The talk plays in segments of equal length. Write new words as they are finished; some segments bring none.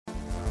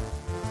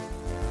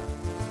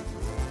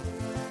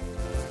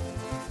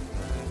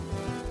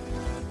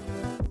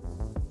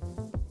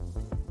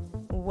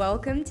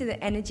Welcome to the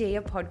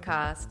Energia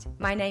podcast.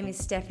 My name is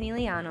Stephanie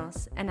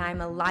Lianos, and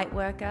I'm a light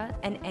worker,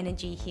 an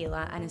energy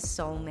healer, and a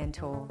soul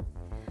mentor.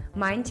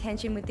 My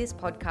intention with this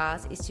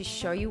podcast is to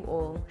show you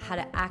all how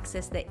to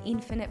access the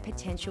infinite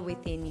potential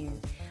within you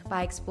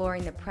by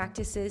exploring the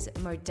practices,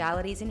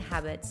 modalities, and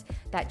habits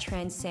that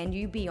transcend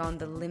you beyond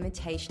the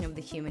limitation of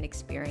the human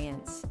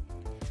experience.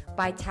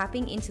 By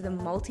tapping into the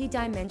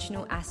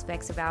multi-dimensional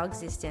aspects of our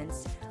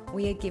existence,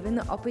 we are given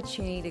the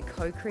opportunity to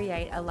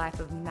co-create a life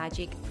of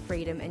magic,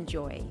 freedom, and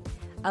joy,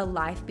 a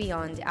life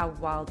beyond our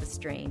wildest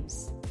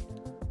dreams.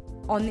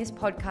 On this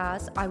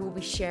podcast, I will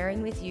be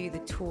sharing with you the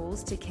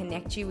tools to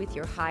connect you with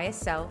your higher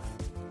self,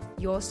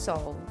 your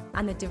soul,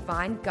 and the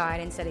divine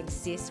guidance that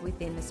exists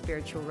within the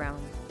spiritual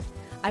realm.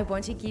 I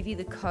want to give you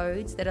the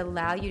codes that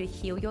allow you to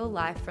heal your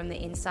life from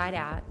the inside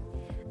out,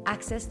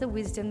 access the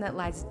wisdom that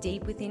lies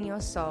deep within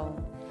your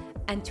soul,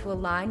 and to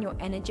align your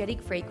energetic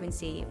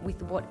frequency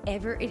with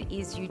whatever it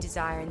is you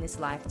desire in this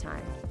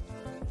lifetime.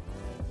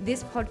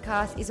 This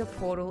podcast is a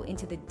portal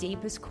into the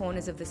deepest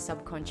corners of the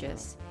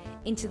subconscious,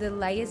 into the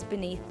layers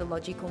beneath the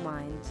logical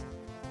mind.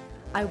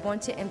 I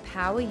want to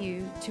empower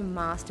you to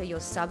master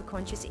your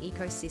subconscious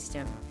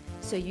ecosystem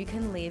so you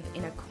can live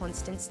in a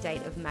constant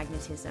state of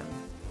magnetism.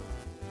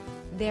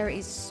 There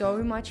is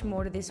so much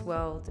more to this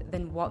world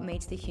than what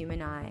meets the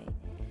human eye.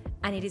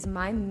 And it is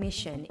my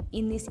mission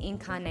in this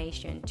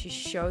incarnation to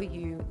show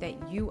you that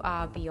you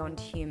are beyond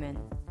human.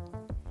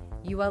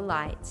 You are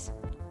light.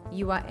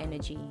 You are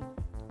energy.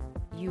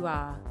 You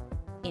are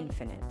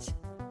infinite.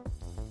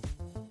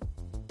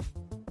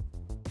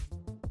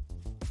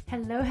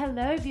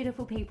 Hello,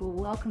 beautiful people.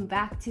 Welcome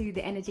back to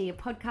the Energia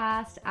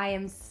podcast. I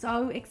am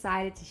so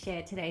excited to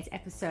share today's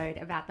episode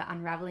about the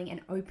unraveling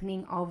and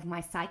opening of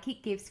my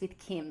psychic gifts with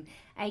Kim,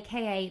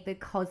 aka the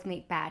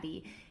Cosmic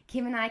Baddie.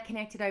 Kim and I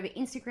connected over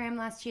Instagram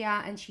last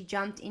year, and she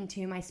jumped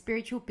into my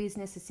spiritual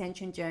business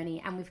ascension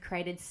journey, and we've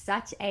created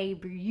such a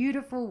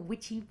beautiful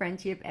witchy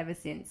friendship ever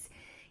since.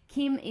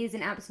 Kim is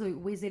an absolute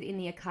wizard in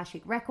the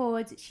Akashic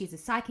Records. She's a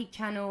psychic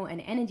channel, an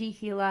energy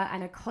healer,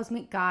 and a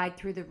cosmic guide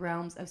through the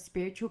realms of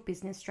spiritual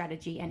business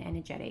strategy and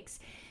energetics.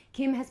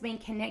 Kim has been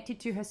connected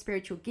to her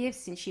spiritual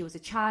gifts since she was a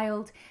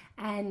child,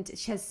 and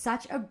she has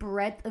such a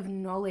breadth of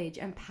knowledge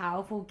and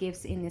powerful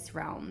gifts in this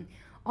realm.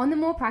 On the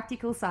more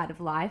practical side of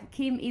life,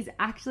 Kim is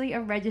actually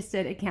a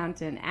registered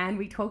accountant, and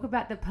we talk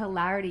about the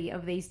polarity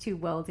of these two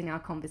worlds in our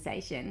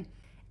conversation.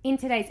 In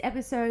today's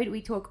episode,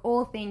 we talk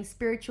all things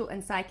spiritual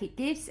and psychic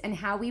gifts and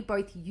how we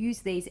both use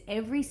these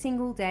every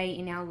single day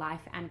in our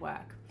life and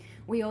work.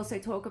 We also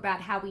talk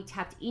about how we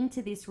tapped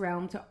into this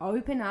realm to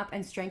open up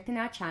and strengthen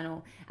our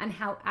channel, and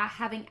how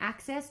having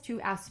access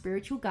to our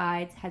spiritual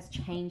guides has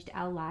changed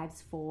our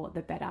lives for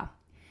the better.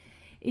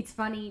 It's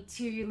funny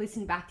to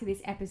listen back to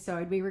this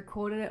episode. We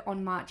recorded it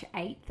on March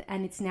 8th,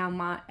 and it's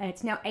now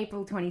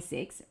April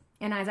 26th.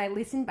 And as I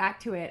listened back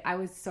to it, I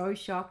was so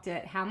shocked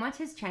at how much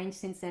has changed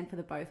since then for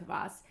the both of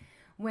us.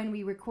 When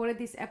we recorded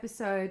this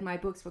episode, my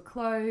books were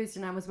closed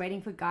and I was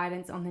waiting for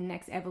guidance on the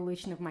next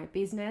evolution of my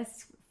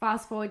business.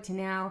 Fast forward to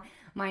now,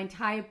 my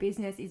entire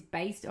business is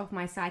based off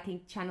my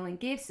psychic channeling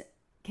gifts,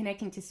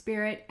 connecting to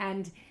spirit,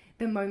 and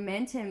the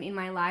momentum in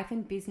my life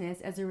and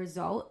business as a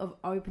result of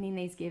opening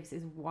these gifts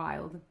is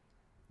wild.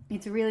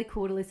 It's really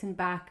cool to listen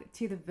back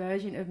to the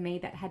version of me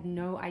that had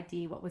no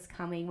idea what was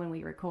coming when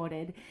we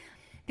recorded.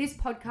 This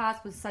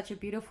podcast was such a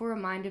beautiful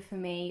reminder for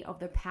me of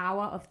the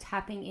power of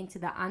tapping into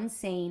the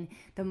unseen,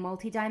 the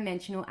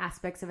multidimensional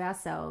aspects of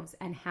ourselves,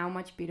 and how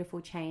much beautiful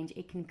change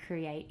it can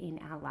create in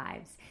our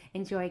lives.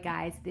 Enjoy,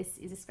 guys. This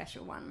is a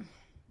special one.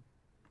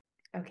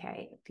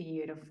 Okay,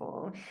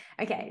 beautiful.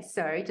 Okay,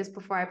 so just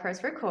before I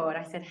press record,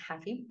 I said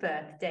happy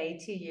birthday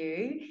to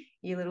you,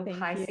 you little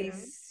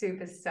Pisces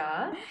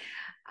superstar.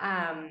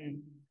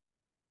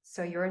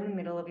 So you're in the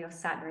middle of your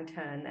Saturn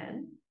return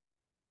then?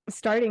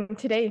 Starting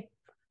today.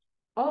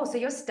 Oh, so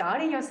you're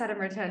starting your Saturn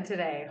return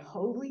today.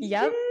 Holy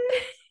Yep.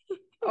 shit.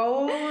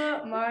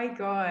 Oh my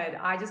God.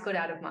 I just got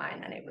out of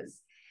mine and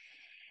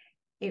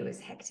it was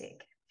hectic.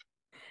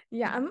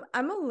 Yeah,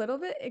 I'm a little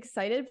bit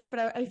excited, but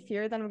I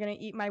fear that I'm going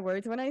to eat my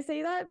words when I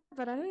say that,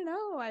 but I don't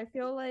know. I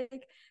feel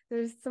like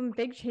there's some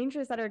big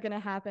changes that are going to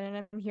happen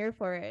and I'm here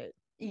for it.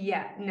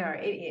 Yeah, no,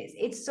 it is.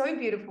 It's so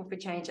beautiful for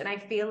change. And I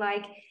feel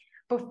like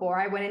before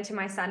I went into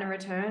my Saturn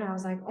return, I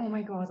was like, oh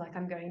my God, like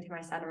I'm going to my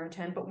Saturn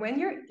return. But when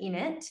you're in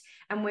it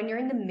and when you're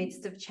in the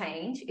midst of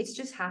change, it's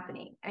just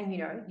happening. And,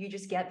 you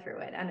just get through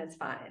it and it's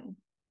fine.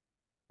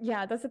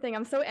 Yeah, that's the thing.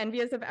 I'm so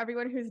envious of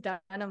everyone who's done.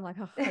 I'm like,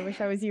 oh, I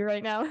wish I was you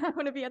right now. I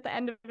want to be at the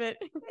end of it.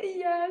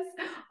 Yes.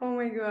 Oh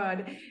my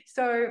God.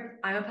 So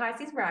I'm a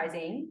Pisces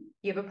rising.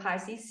 You have a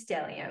Pisces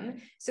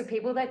stellium. So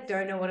people that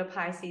don't know what a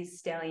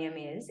Pisces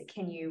stellium is,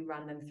 can you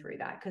run them through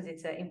that? Because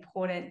it's an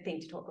important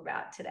thing to talk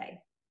about today.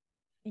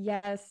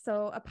 Yes,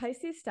 so a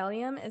Pisces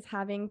stellium is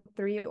having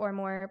 3 or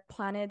more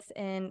planets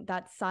in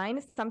that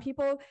sign. Some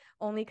people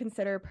only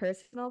consider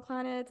personal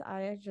planets.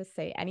 I just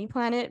say any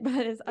planet,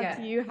 but it's up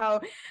to you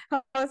how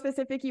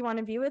specific you want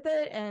to be with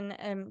it.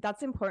 And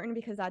that's important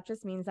because that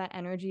just means that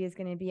energy is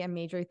going to be a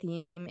major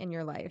theme in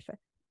your life.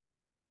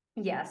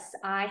 Yes,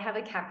 I have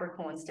a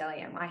Capricorn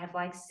stellium. I have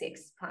like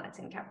 6 planets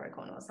in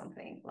Capricorn or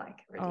something like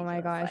Oh my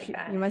ridiculous gosh, like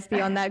that. you must be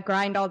on that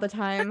grind all the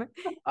time.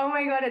 Oh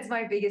my God, it's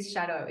my biggest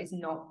shadow is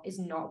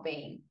not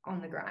being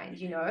on the grind,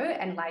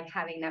 and like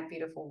having that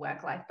beautiful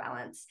work-life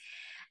balance.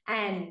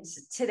 And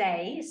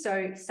today,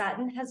 so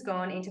Saturn has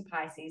gone into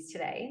Pisces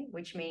today,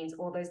 which means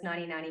all those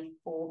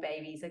 1994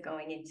 babies are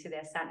going into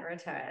their Saturn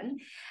return.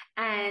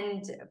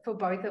 And for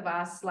both of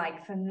us,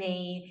 like for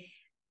me,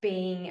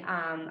 being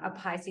a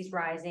Pisces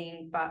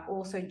rising, but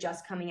also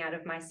just coming out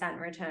of my Saturn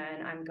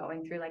return, I'm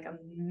going through like a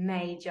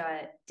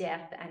major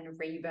death and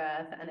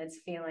rebirth, and it's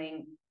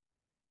feeling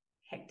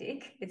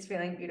hectic. It's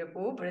feeling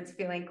beautiful, but it's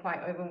feeling quite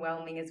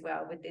overwhelming as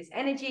well with this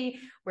energy.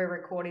 We're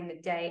recording the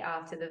day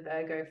after the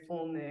Virgo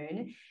full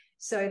moon.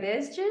 So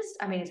there's just,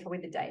 I mean, it's probably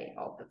the day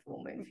of the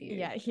full moon for you.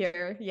 Yeah,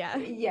 here.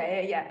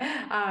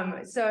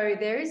 Yeah. So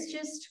there is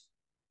just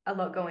a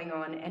lot going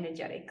on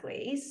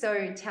energetically.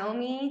 So tell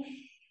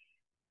me,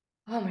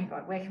 oh my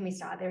God, where can we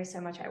start? There is so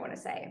much I want to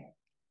say.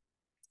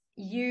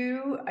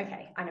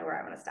 Okay, I know where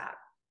I want to start.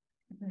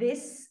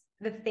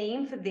 The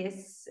theme for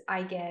this,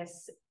 I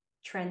guess,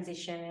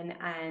 transition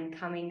and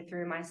coming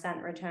through my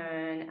Saturn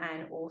return,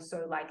 and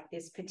also like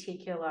this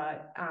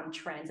particular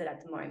transit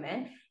at the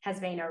moment, has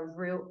been a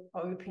real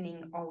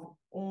opening of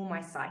all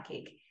my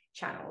psychic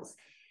channels,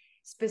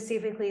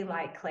 specifically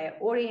like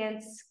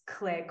clairaudience,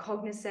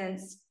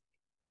 claircognizance,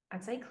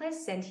 I'd say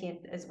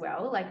clairsentient as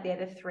well. Like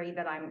they're the 3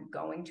 that I'm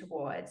going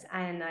towards.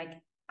 And like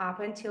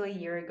up until a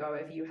year ago,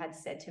 if you had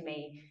said to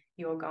me,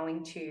 you're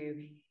going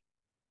to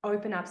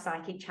open up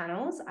psychic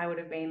channels, I would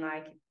have been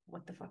like,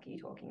 what the fuck are you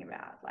talking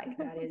about? Like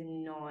that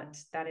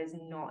is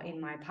not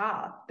in my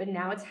path. But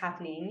now it's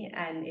happening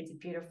and it's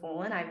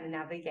beautiful and I'm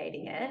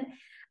navigating it.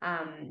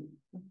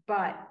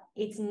 But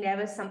it's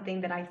never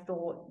something that I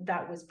thought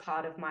that was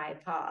part of my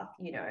path,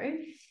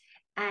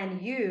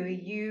 And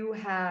you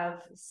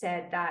have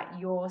said that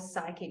your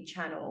psychic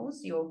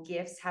channels, your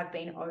gifts have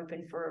been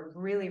open for a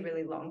really,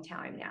 really long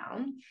time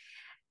now.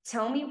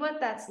 Tell me what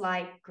that's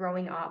like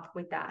growing up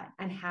with that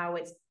and how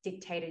it's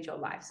dictated your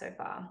life so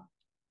far.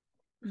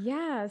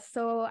 Yeah,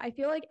 so I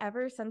feel like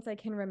ever since I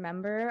can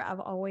remember, I've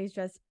always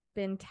just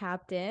been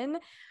tapped in.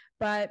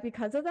 But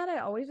because of that, I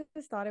always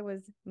just thought it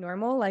was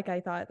normal. Like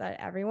I thought that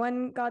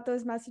everyone got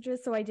those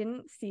messages. So I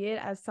didn't see it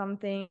as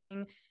something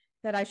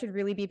that I should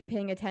really be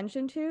paying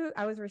attention to.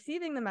 I was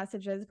receiving the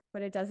messages,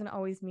 but it doesn't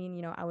always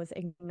mean, I was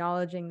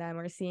acknowledging them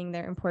or seeing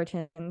their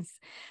importance.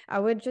 I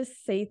would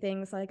just say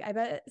things like, I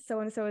bet so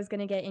and so is going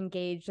to get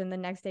engaged, and the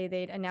next day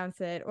they'd announce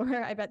it.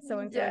 Or I bet so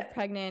and so is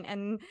pregnant,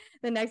 and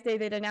the next day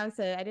they'd announce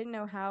it. I didn't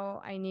know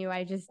how I knew,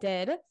 I just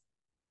did.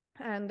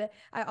 And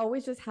I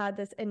always just had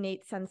this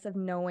innate sense of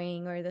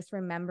knowing, or this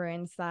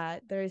remembrance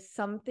that there's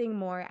something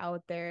more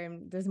out there.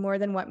 There's more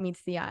than what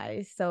meets the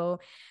eye. So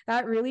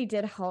that really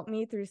did help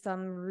me through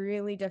some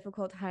really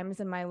difficult times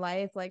in my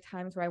life, like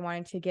times where I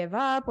wanted to give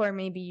up or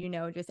maybe,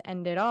 just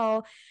end it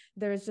all.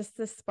 There's just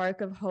this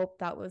spark of hope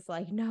that was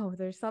like, no,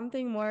 there's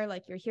something more.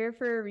 Like you're here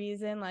for a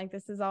reason. Like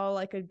this is all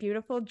like a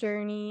beautiful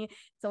journey.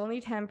 It's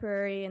only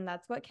temporary. And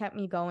that's what kept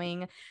me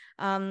going.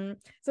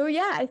 So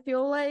yeah, I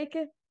feel like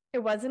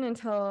it wasn't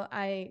until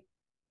I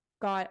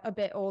got a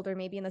bit older,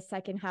 maybe in the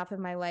second half of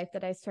my life,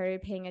 that I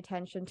started paying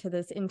attention to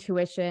this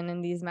intuition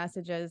and these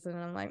messages. And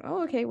I'm like,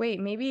 oh, okay,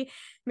 wait, maybe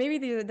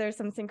there's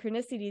some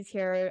synchronicities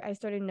here. I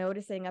started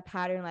noticing a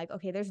pattern, like,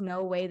 okay, there's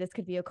no way this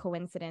could be a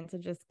coincidence.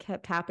 It just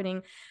kept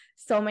happening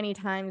so many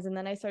times. And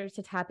then I started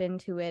to tap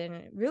into it. And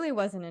it really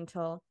wasn't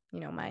until,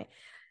 my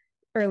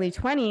early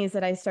 20s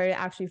that I started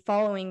actually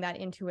following that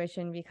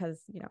intuition,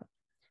 because,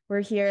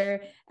 we're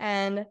here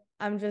and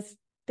I'm just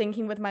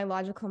thinking with my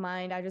logical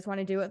mind. I just want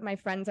to do what my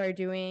friends are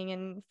doing,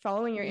 and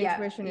following your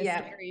intuition is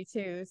scary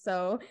too.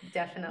 So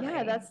definitely.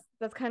 Yeah,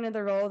 that's kind of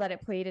the role that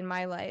it played in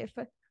my life.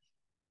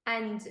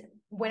 And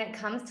when it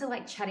comes to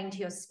like chatting to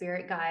your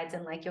spirit guides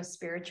and like your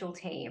spiritual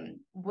team,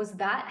 was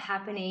that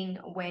happening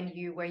when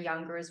you were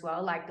younger as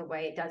well, like the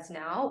way it does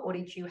now? Or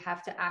did you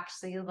have to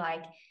actually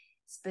like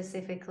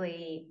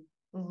specifically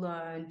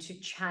learn to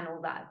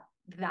channel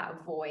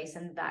that voice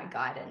and that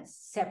guidance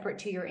separate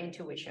to your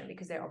intuition,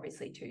 because they're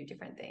obviously 2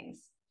 different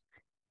things?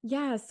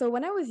 Yeah, so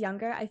when I was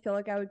younger, I feel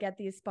like I would get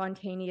these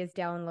spontaneous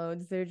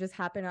downloads. They just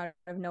happen out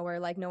of nowhere,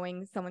 like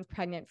knowing someone's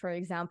pregnant, for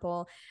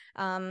example.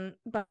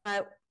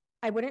 But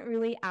I wouldn't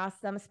really ask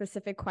them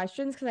specific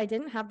questions because I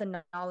didn't have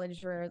the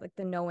knowledge or like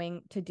the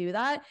knowing to do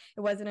that.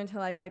 It wasn't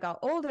until I got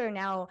older.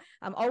 Now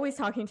I'm always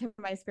talking to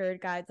my spirit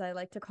guides. I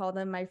like to call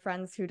them my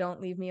friends who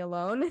don't leave me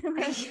alone.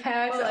 Yes.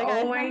 Like,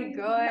 oh my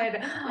God.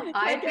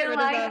 I feel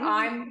like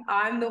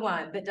I'm the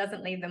one that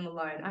doesn't leave them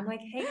alone. I'm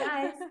like, hey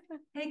guys,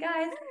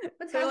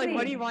 what's They're happening? like,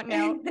 what do you want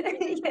now?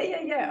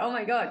 Yeah. Oh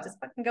my God, just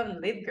fucking go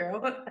and live,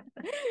 girl.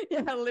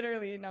 Yeah,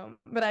 literally, no.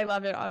 But I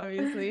love it,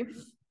 obviously.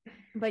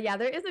 But yeah,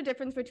 there is a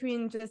difference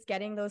between just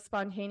getting those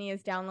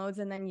spontaneous downloads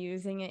and then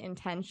using it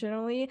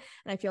intentionally.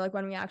 And I feel like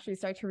when we actually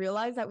start to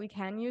realize that we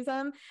can use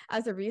them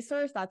as a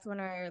resource, that's when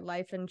our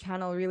life and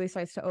channel really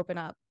starts to open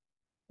up.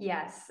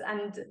 Yes.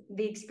 And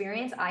the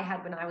experience I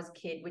had when I was a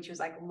kid, which was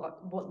like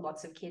what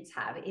lots of kids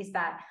have, is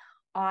that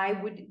I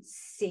would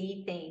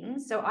see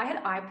things. So I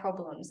had eye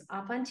problems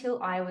up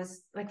until I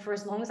was like, for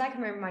as long as I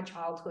can remember my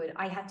childhood,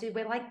 I had to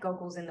wear like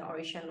goggles in the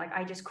ocean. Like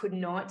I just could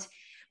not,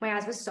 my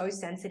eyes were so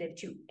sensitive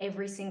to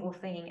every single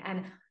thing.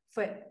 And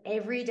for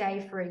every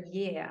day for a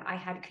year, I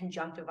had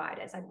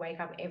conjunctivitis. I'd wake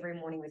up every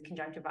morning with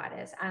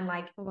conjunctivitis. And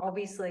like,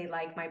 obviously,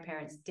 like my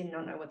parents did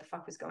not know what the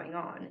fuck was going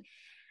on.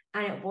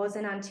 And it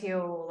wasn't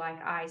until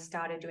like I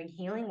started doing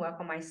healing work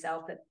on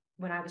myself that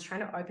when I was trying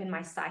to open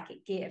my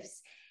psychic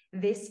gifts,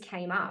 this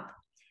came up.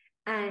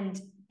 And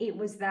it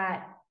was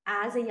that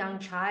as a young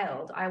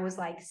child, I was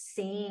like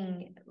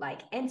seeing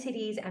like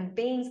entities and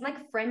beings,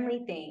 like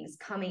friendly things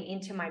coming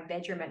into my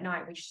bedroom at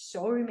night, which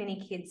so many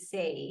kids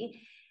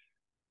see.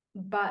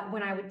 But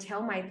when I would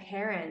tell my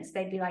parents,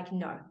 they'd be like,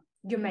 no,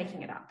 you're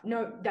making it up.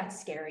 No, that's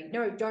scary.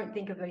 No, don't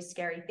think of those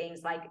scary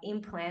things. Like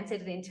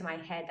implanted it into my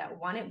head that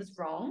one, it was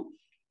wrong,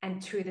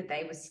 and two, that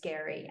they were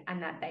scary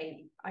and that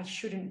I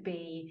shouldn't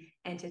be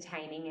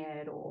entertaining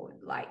it or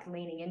like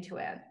leaning into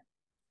it.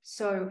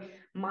 So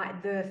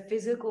the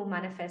physical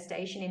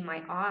manifestation in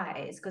my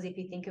eyes, because if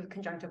you think of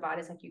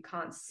conjunctivitis, like you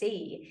can't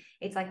see,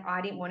 it's like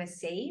I didn't want to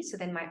see. So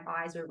then my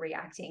eyes were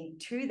reacting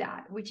to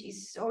that, which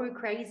is so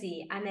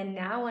crazy. And then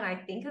now when I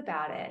think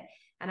about it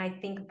and I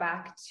think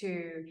back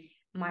to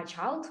my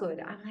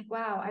childhood, I'm like,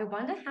 wow, I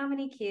wonder how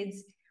many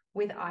kids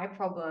with eye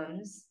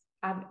problems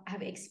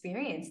have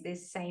experienced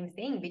this same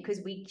thing, because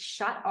we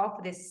shut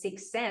off this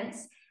sixth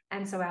sense.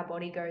 And so our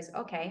body goes,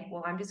 okay,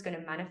 well, I'm just going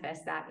to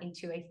manifest that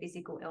into a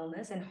physical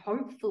illness. And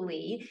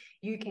hopefully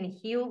you can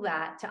heal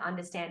that to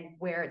understand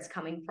where it's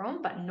coming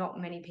from. But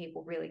not many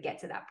people really get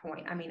to that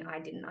point. I mean, I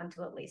didn't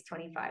until at least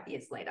 25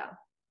 years later.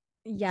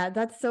 Yeah,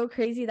 that's so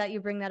crazy that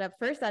you bring that up.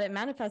 First, that it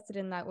manifested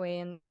in that way.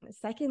 And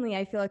secondly,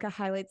 I feel like it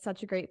highlights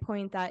such a great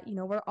point that,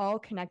 we're all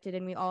connected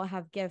and we all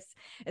have gifts.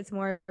 It's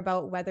more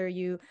about whether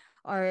you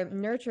are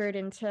nurtured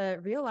into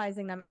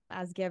realizing them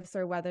as gifts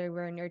or whether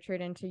we're nurtured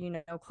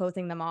into,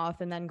 closing them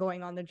off and then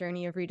going on the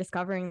journey of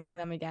rediscovering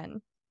them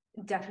again.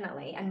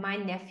 Definitely. And my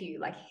nephew,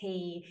 like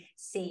he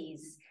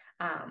sees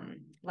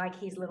like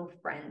his little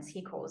friends,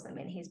 he calls them,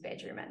 in his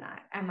bedroom at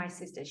night. And my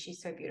sister,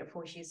 she's so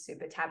beautiful, she's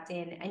super tapped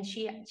in, and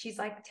she's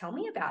like, tell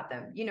me about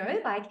them,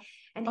 like,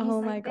 and he's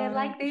Oh my like, they're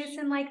like gosh. this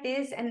and like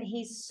this, and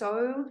he's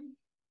so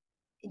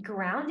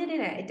grounded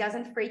in it. It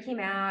doesn't freak him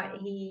out.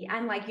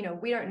 And like,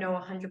 we don't know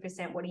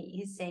 100% what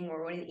he is seeing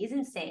or what he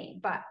isn't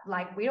seeing, but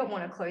like, we don't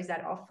want to close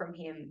that off from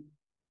him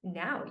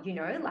now,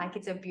 like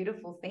it's a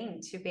beautiful thing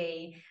to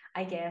be,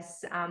 I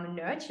guess,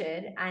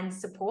 nurtured and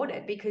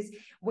supported, because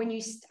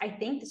I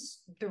think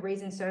the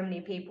reason so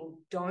many people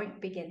don't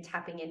begin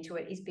tapping into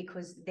it is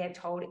because they're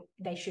told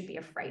they should be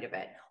afraid of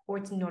it, or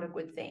it's not a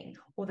good thing,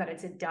 or that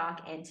it's a dark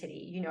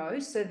entity,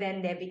 so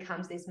then there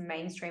becomes this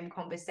mainstream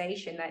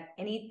conversation that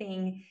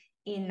anything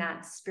in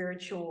that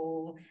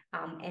spiritual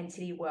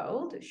entity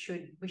world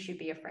we should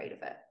be afraid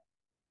of it.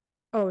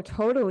 Oh,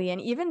 totally. And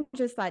even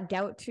just that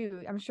doubt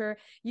too. I'm sure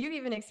you've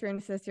even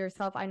experienced this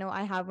yourself. I know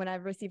I have, when I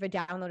receive a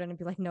download and I'd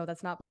be like, no,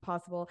 that's not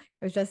possible.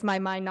 It was just my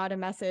mind, not a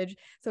message.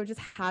 So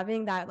just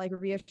having that like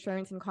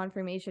reassurance and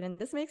confirmation. And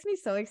this makes me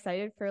so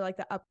excited for like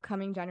the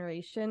upcoming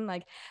generation,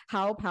 like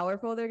how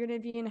powerful they're going to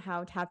be and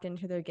how tapped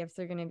into their gifts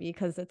they're going to be,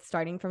 because it's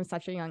starting from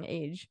such a young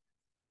age.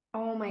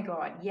 Oh my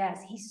God.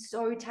 Yes. He's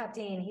so tapped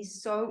in.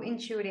 He's so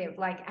intuitive.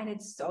 Like, and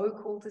it's so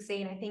cool to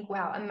see. And I think,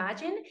 wow,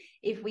 imagine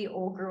if we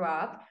all grew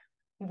up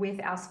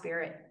with our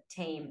spirit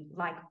team,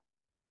 like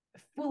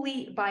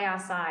fully by our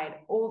side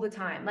all the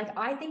time. Like,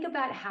 I think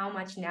about how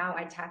much now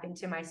I tap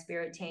into my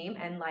spirit team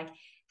and like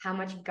how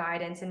much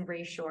guidance and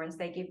reassurance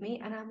they give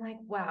me. And I'm like,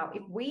 wow,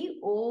 if we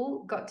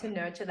all got to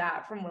nurture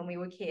that from when we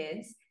were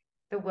kids,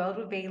 the world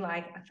would be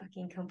like a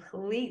fucking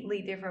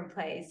completely different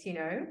place.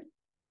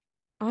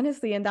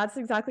 Honestly, and that's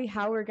exactly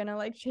how we're going to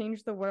like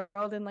change the world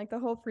and like the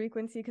whole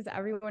frequency, because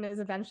everyone is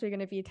eventually going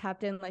to be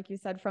tapped in, like you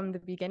said, from the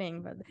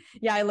beginning. But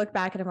yeah, I look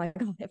back and I'm like,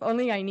 oh, if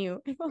only I knew.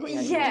 If only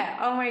I knew. Yeah.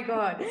 Oh my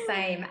God.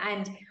 Same.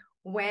 And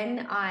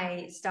when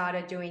I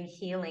started doing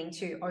healing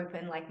to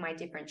open like my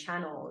different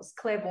channels,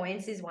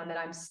 clairvoyance is one that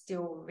I'm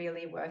still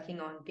really working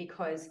on,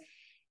 because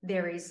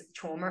there is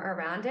trauma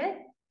around it.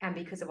 And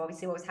because of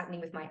obviously what was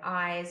happening with my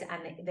eyes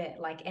and the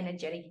like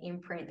energetic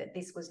imprint that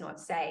this was not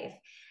safe.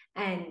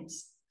 And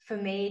for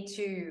me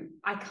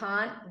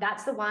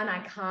that's the one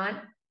I can't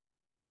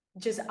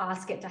just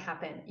ask it to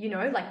happen,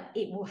 like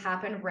it will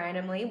happen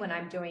randomly when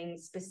I'm doing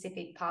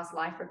specific past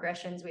life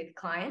regressions with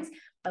clients,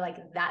 but like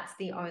that's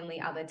the only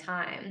other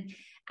time.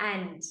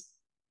 And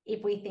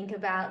if we think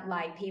about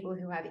like people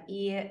who have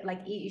ear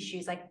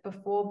issues, like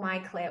before my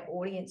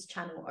clairaudience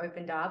channel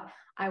opened up,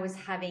 I was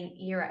having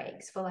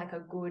earaches for like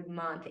a good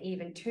month,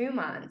 even 2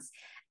 months.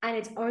 And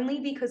it's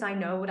only because I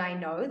know what I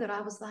know that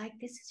I was like,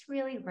 this is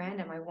really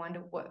random. I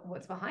wonder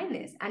what's behind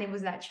this. And it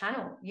was that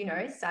channel,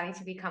 starting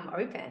to become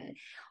open.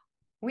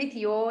 With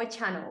your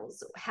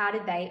channels, how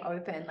did they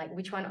open? Like,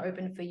 which one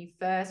opened for you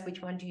first?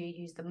 Which one do you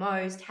use the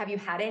most? Have you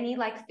had any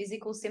like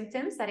physical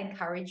symptoms that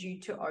encourage you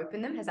to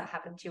open them? Has that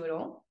happened to you at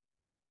all?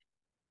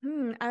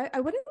 I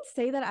wouldn't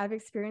say that I've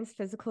experienced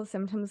physical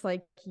symptoms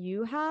like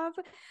you have.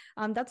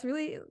 That's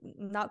really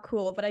not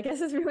cool, but I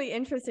guess it's really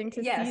interesting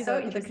to Yeah, see so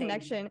the interesting.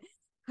 connection,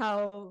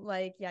 how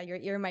like, yeah, your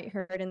ear might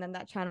hurt and then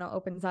that channel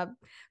opens up.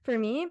 For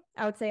me,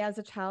 I would say as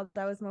a child,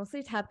 I was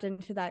mostly tapped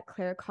into that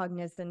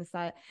claircognizance,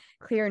 that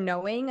clear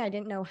knowing. I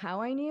didn't know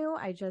how I knew,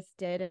 I just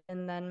did.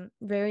 And then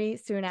very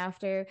soon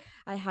after,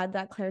 I had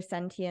that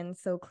clairsentience,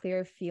 so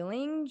clear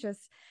feeling,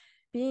 just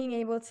being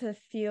able to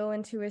feel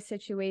into a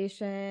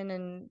situation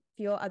and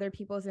feel other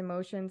people's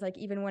emotions. Like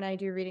even when I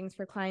do readings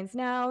for clients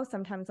now,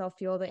 sometimes I'll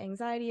feel the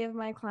anxiety of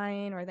my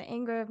client or the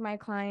anger of my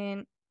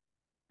client.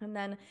 And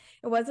then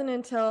it wasn't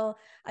until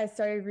I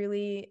started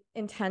really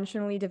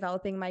intentionally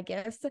developing my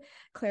gifts,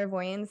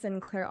 clairvoyance and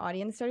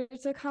clairaudience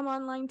started to come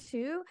online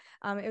too.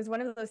 It was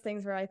one of those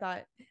things where I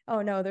thought,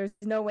 oh no, there's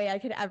no way I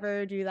could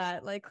ever do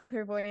that. Like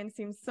clairvoyance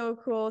seems so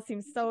cool,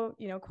 seems so,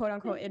 quote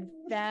unquote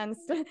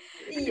advanced.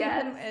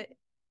 Yes.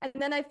 And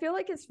then I feel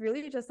like it's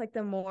really just like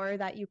the more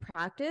that you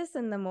practice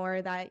and the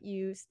more that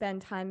you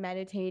spend time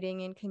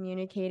meditating and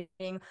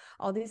communicating,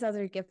 all these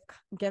other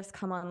gifts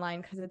come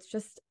online, because it's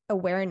just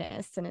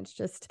awareness and it's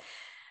just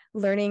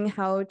learning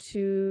how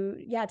to,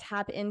 yeah,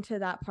 tap into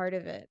that part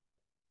of it.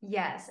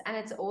 Yes. And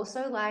it's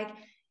also like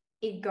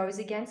it goes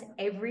against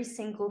every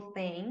single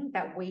thing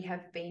that we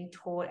have been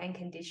taught and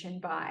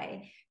conditioned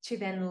by, to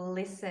then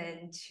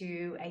listen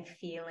to a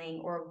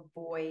feeling or a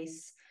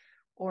voice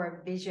or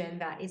a vision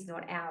that is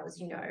not ours,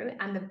 you know.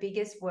 And the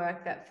biggest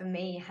work that for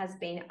me has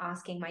been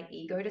asking my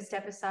ego to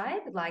step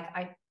aside, like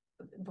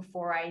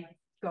before I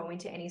go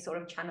into any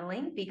sort of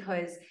channeling,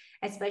 because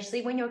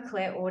especially when you're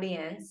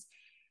clairaudience,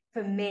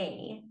 for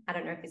me, I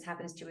don't know if this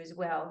happens to you as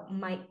well,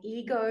 my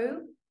ego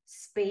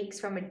speaks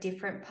from a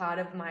different part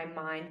of my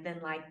mind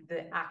than like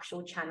the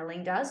actual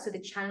channeling does. So the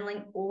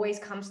channeling always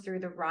comes through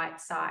the right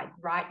side,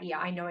 right ear.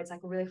 I know it's like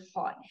really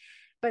hot.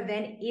 But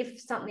then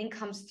if something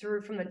comes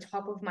through from the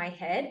top of my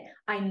head,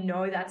 I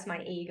know that's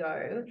my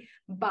ego.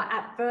 But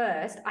at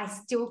first, I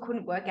still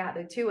couldn't work out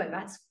the two. And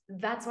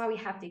that's why we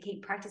have to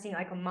keep practicing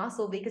like a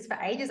muscle, because for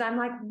ages I'm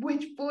like,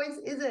 which voice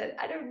is it?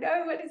 I don't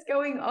know what is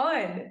going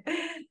on.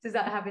 Does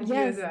that happen to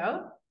you as Yes.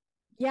 well?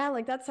 Yeah,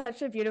 like that's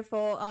such a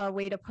beautiful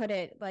way to put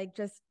it. Like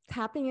just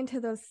tapping into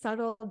those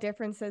subtle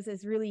differences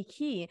is really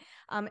key.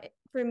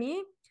 For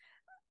me,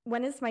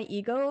 when it's my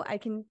ego, I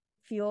can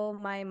feel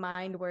my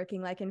mind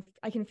working, like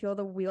I can feel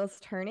the wheels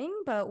turning.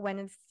 But when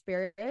it's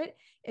spirit,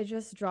 it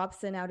just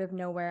drops in out of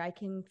nowhere. I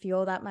can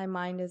feel that my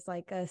mind is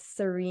like a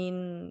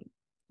serene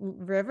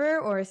river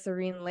or a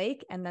serene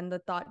lake, and then the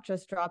thought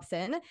just drops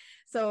in.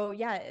 So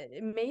yeah,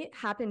 it may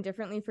happen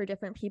differently for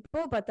different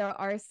people, but there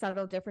are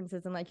subtle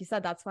differences. And like you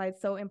said, that's why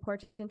it's so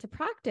important to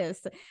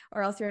practice,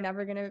 or else you're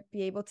never going to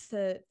be able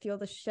to feel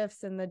the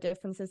shifts and the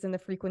differences in the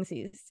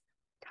frequencies.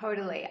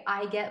 Totally.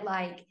 I get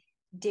like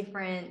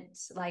different,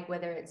 like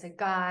whether it's a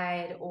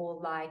guide or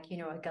like, you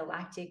know, a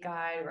galactic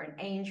guide or an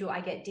angel,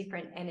 I get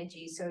different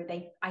energies. So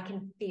I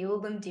can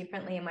feel them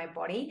differently in my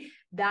body.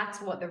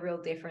 That's what the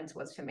real difference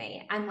was for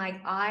me. And like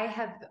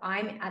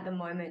I'm at the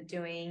moment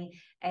doing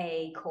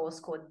a course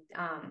called,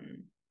 how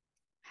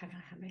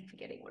am I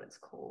forgetting what it's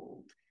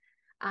called?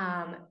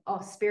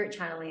 Spirit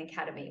Channeling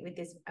Academy with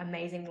this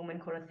amazing woman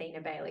called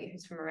Athena Bailey,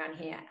 who's from around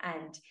here.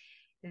 And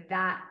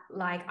that,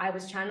 like, I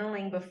was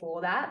channeling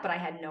before that, but I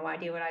had no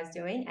idea what I was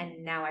doing.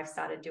 And now I've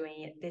started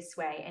doing it this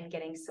way and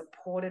getting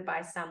supported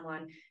by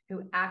someone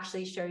who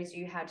actually shows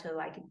you how to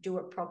like do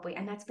it properly.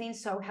 And that's been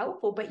so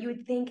helpful. But you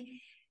would think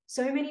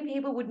so many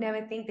people would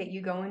never think that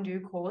you go and do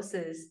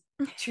courses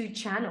to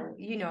channel,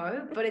 you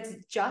know, but it's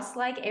just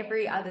like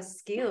every other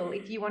skill.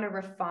 If you want to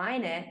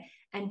refine it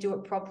and do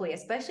it properly,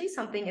 especially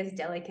something as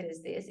delicate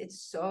as this,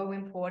 it's so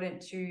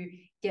important to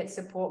get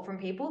support from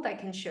people that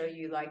can show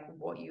you like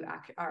what you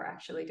are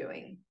actually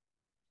doing.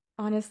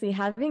 Honestly,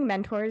 having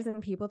mentors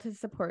and people to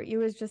support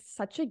you is just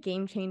such a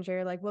game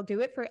changer. Like, we'll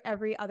do it for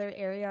every other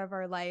area of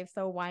our life.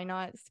 So, why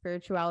not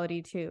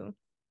spirituality too?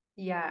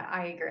 Yeah,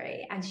 I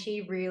agree. And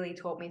she really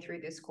taught me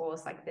through this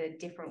course, like the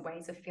different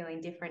ways of feeling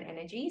different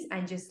energies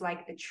and just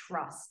like the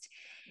trust.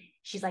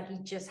 She's like, you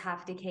just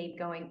have to keep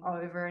going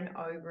over and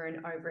over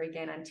and over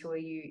again until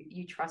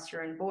you trust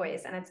your own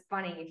voice. And it's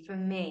funny for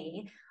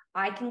me,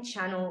 I can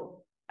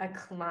channel a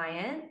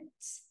client,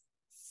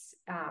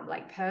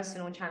 like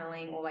personal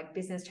channeling or like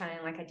business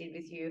channeling, like I did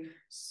with you,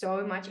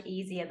 so much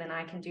easier than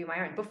I can do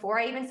my own. Before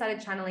I even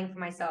started channeling for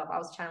myself, I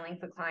was channeling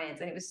for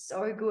clients and it was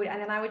so good.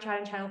 And then I would try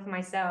to channel for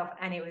myself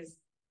and it was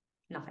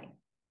nothing.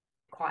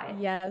 Quiet.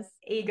 Yes.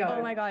 Oh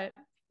Ego. my God.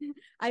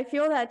 I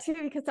feel that too,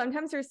 because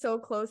sometimes you're so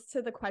close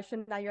to the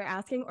question that you're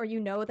asking, or you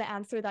know the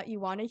answer that you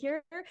want to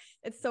hear.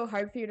 It's so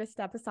hard for you to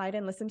step aside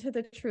and listen to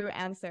the true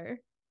answer.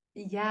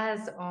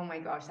 Yes. Oh my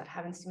gosh, that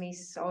happens to me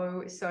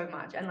so, so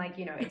much. And like,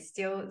 you know, it's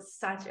still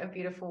such a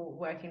beautiful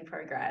work in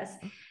progress.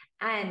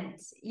 And,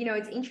 you know,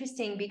 it's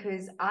interesting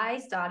because I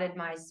started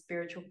my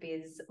spiritual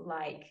biz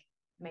like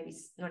maybe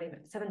not even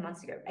 7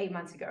 months ago, 8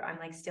 months ago. I'm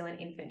like still an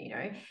infant, you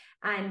know.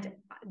 And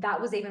that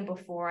was even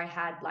before I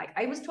had like,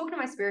 I was talking to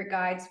my spirit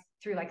guides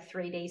through like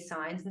 3D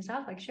signs and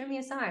stuff, like show me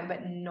a sign, but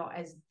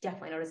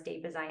definitely not as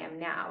deep as I am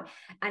now.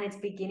 And it's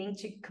beginning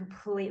to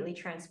completely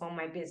transform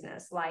my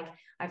business. Like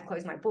I've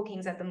closed my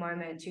bookings at the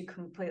moment to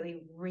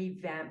completely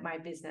revamp my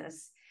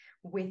business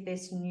with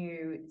this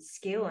new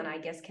skill and I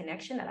guess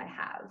connection that I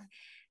have.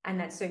 And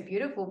that's so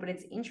beautiful. But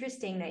it's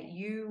interesting that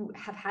you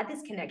have had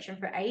this connection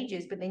for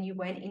ages, but then you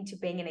went into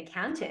being an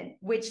accountant,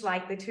 which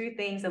like the two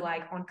things are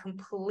like on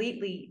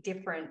completely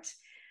different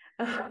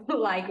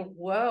like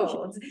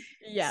worlds.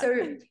 Yeah.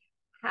 So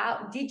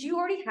how did you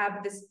already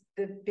have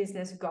the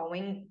business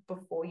going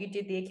before you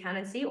did the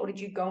accountancy, or did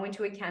you go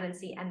into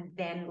accountancy and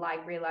then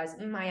like realize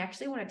I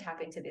actually want to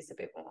tap into this a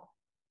bit more?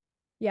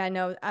 Yeah,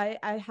 no,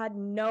 I had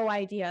no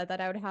idea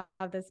that I would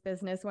have this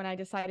business when I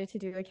decided to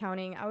do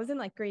accounting. I was in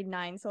like grade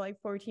 9, so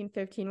like 14,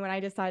 15 when I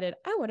decided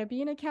I want to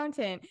be an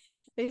accountant.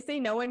 They say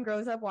no one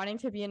grows up wanting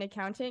to be an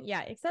accountant.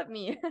 Yeah, except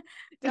me.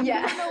 Don't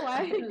know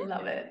why.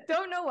 Love it.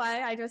 Don't know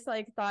why. I just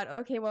like thought,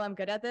 okay, well, I'm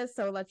good at this,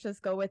 so let's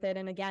just go with it.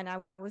 And again, I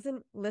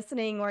wasn't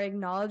listening or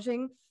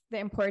acknowledging the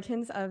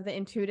importance of the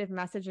intuitive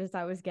messages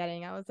I was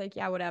getting. I was like,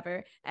 yeah,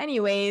 whatever.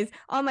 Anyways,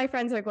 all my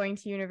friends are going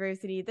to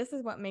university. This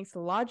is what makes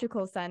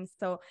logical sense.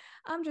 So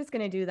I'm just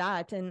going to do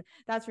that. And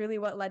that's really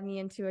what led me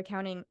into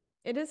accounting.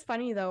 It is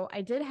funny though,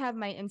 I did have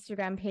my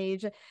Instagram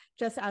page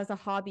just as a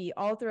hobby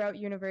all throughout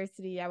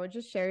university. I would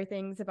just share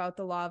things about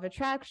the law of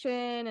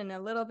attraction and a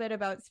little bit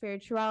about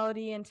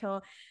spirituality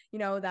until,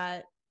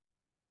 that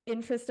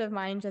interest of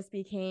mine just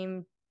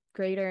became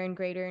greater and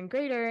greater and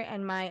greater,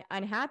 and my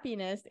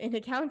unhappiness in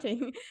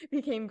accounting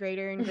became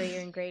greater and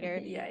greater and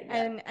greater. Yeah.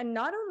 And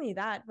not only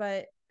that,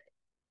 but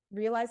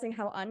realizing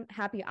how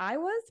unhappy I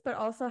was, but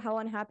also how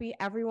unhappy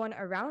everyone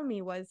around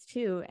me was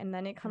too. And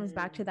then it comes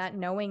back to that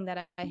knowing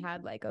that I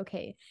had like,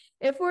 okay,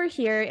 if we're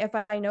here, if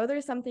I know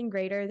there's something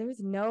greater, there's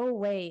no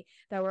way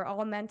that we're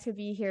all meant to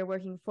be here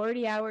working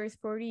 40 hours,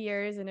 40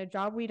 years in a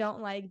job we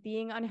don't like,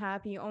 being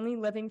unhappy, only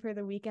living for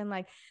the weekend.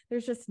 Like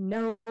there's just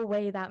no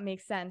way that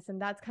makes sense. And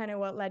that's kind of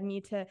what led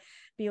me to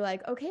be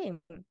like, okay,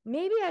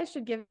 maybe I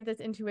should give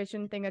this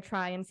intuition thing a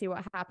try and see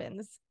what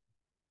happens.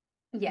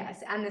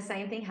 Yes, and the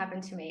same thing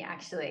happened to me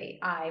actually.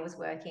 I was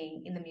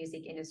working in the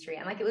music industry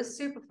and like it was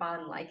super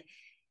fun. Like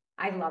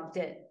I loved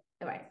it.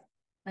 Oh, wait,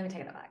 let me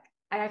take it back.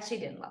 I actually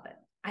didn't love it.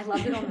 I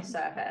loved it on the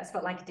surface,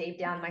 but like deep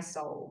down my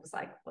soul was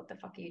like, what the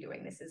fuck are you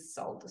doing? This is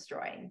soul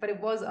destroying. But it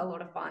was a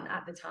lot of fun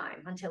at the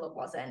time until it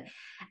wasn't.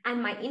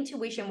 And my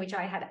intuition, which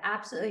I had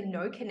absolutely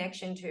no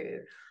connection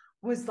to,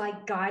 was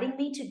like guiding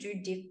me to do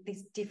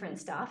this different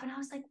stuff. And I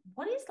was like,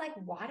 what is like,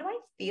 why do I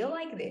feel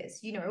like this?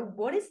 You know,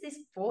 what is this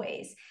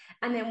voice?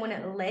 And then when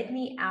it led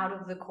me out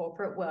of the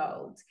corporate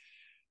world,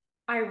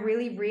 I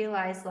really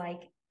realized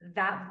like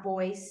that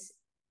voice,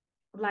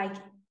 like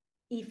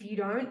if you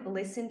don't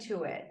listen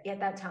to it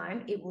at that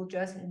time, it will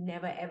just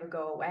never ever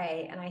go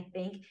away. And I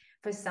think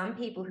for some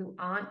people who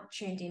aren't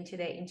tuned into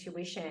their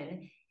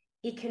intuition,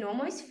 it can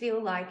almost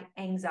feel like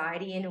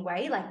anxiety in a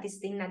way, like this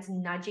thing that's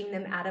nudging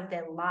them out of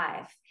their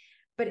life.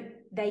 But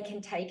they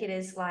can take it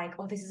as like,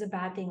 oh, this is a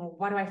bad thing, or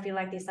why do I feel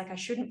like this? Like I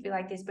shouldn't feel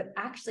like this. But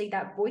actually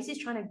that voice is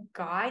trying to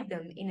guide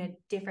them in a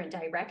different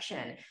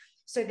direction.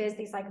 So there's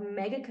this like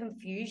mega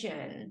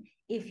confusion.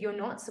 If you're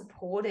not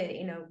supported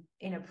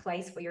in a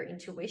place for your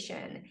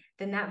intuition,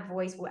 then that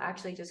voice will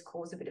actually just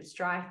cause a bit of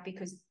strife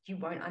because you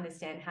won't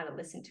understand how to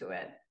listen to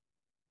it.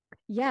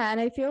 Yeah, and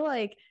I feel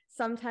like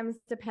sometimes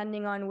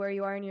depending on where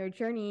you are in your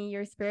journey,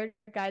 your spirit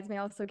guides may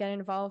also get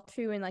involved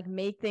too and like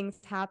make things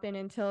happen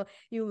until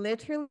you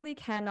literally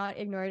cannot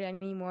ignore it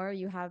anymore.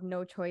 You have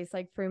no choice.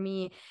 Like for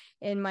me,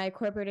 in my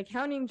corporate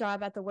accounting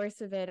job, at the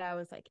worst of it, I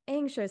was like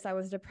anxious, I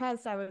was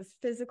depressed, I was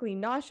physically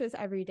nauseous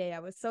every day. I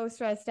was so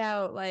stressed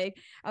out. Like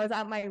I was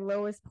at my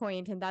lowest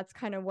point, and that's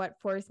kind of what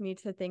forced me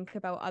to think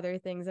about other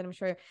things. And I'm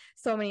sure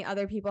so many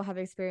other people have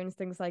experienced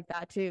things like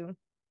that too.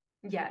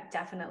 Yeah,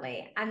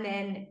 definitely. And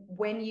then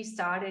when you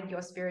started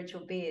your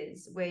spiritual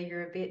biz, where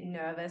you're a bit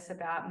nervous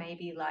about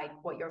maybe like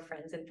what your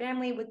friends and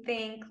family would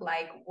think,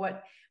 like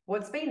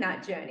what's been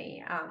that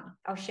journey?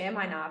 I'll share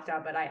mine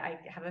after, but I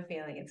have a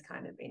feeling it's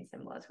kind of been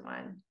similar to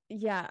mine.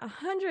 Yeah,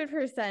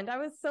 100%. I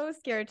was so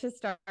scared to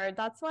start.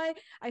 That's why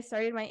I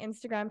started my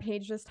Instagram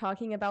page just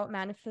talking about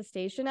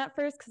manifestation at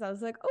first, because I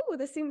was like, oh,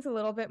 this seems a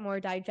little bit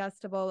more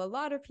digestible. A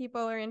lot of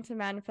people are into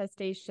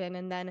manifestation.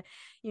 And then,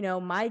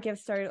 my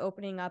gifts started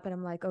opening up, and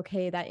I'm like,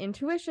 okay, that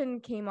intuition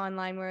came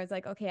online where I was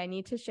like, okay, I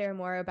need to share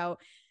more about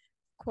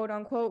quote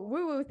unquote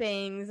woo-woo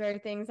things or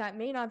things that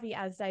may not be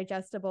as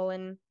digestible.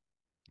 And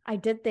I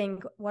did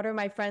think, what are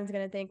my friends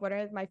going to think? What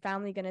are my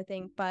family going to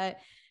think? But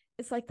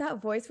it's like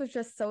that voice was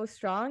just so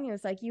strong. It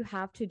was like, you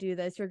have to do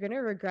this. You're going to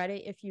regret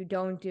it if you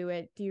don't do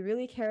it. Do you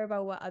really care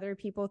about what other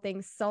people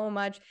think so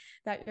much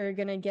that you're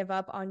going to give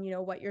up on,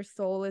 what your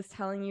soul is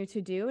telling you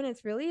to do? And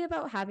it's really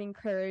about having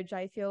courage.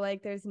 I feel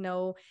like there's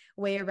no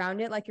way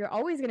around it. Like you're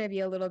always going to be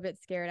a little bit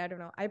scared. I don't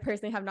know. I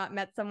personally have not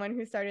met someone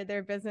who started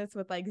their business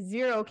with like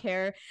zero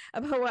care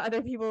about what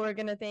other people were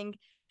going to think.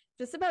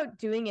 just about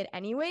doing it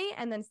anyway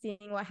and then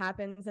seeing what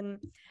happens. And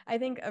I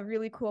think a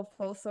really cool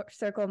full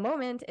circle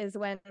moment is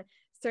when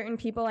certain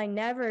people I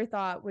never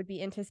thought would be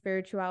into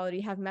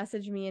spirituality have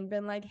messaged me and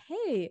been like,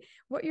 hey,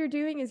 what you're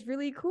doing is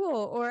really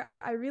cool, or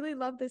I really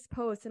love this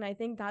post. And I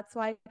think that's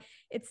why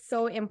it's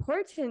so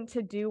important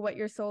to do what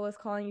your soul is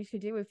calling you to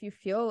do if you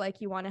feel like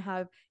you want to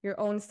have your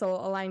own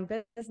soul aligned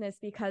business,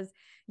 because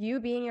you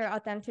being your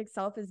authentic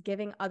self is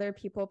giving other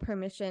people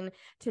permission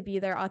to be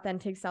their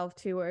authentic self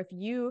too. Or if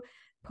you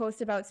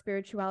post about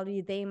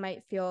spirituality, they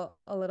might feel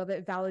a little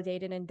bit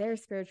validated in their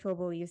spiritual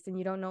beliefs, and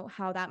you don't know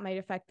how that might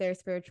affect their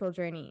spiritual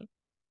journey.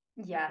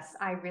 Yes,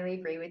 I really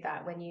agree with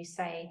that. When you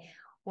say,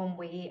 when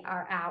we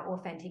are our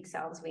authentic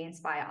selves, we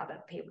inspire other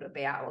people to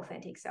be our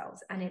authentic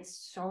selves. And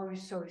it's so,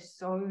 so,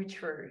 so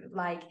true.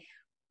 Like,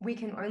 we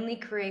can only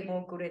create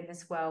more good in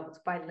this world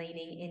by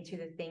leaning into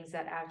the things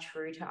that are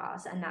true to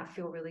us and that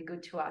feel really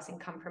good to us and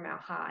come from our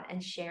heart.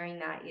 And sharing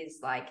that is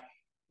like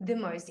the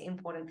most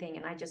important thing.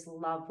 And I just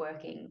love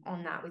working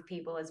on that with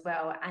people as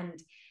well. And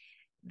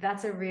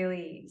that's a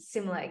really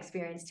similar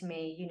experience to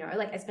me, you know,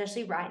 like,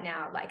 especially right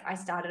now, like I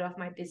started off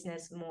my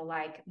business more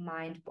like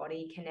mind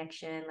body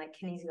connection, like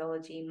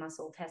kinesiology,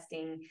 muscle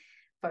testing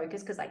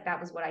focus, because like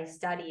that was what I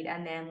studied.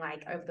 And then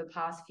like over the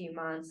past few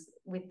months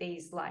with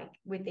these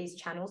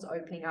channels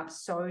opening up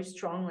so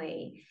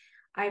strongly,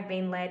 I've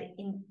been led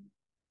in,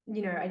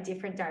 you know, a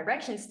different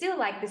direction, still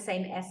like the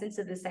same essence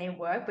of the same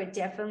work, but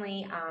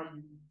definitely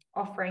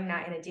offering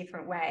that in a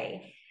different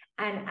way.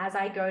 And as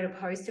I go to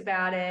post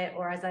about it,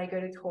 or as I go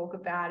to talk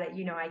about it,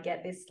 you know, I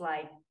get this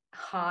like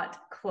heart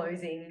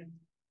closing,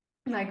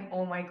 like,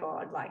 oh my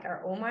God, like,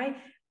 are all my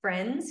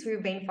friends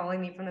who've been following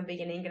me from the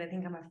beginning going to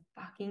think I'm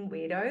a fucking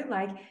weirdo?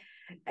 Like,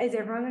 is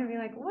everyone going to be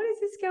like, what is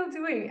this girl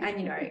doing?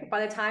 And, you know,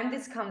 by the time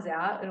this comes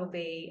out, it'll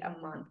be a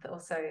month or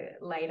so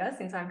later,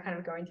 since I'm kind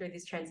of going through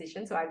this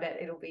transition. So I bet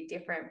it'll be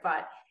different,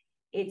 but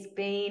it's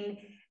been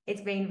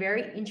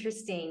very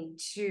interesting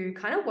to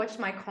kind of watch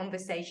my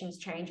conversations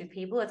change with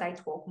people as I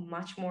talk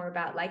much more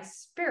about like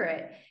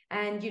spirit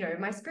and, you know,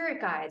 my spirit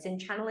guides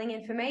and channeling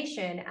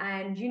information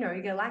and, you know,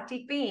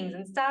 galactic beings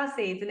and star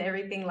seeds and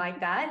everything like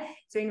that.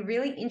 It's been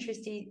really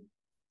interesting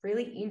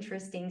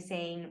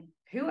seeing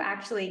who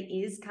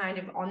actually is kind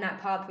of on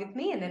that path with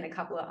me, and then a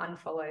couple of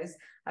unfollows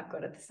I've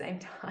got at the same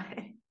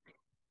time.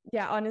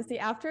 Yeah, honestly,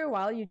 after a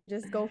while, you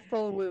just go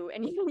full woo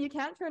and you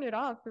can't turn it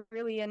off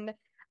really. And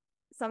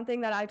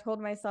something that I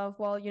told myself,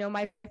 well, you know,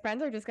 my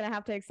friends are just going to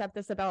have to accept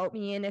this about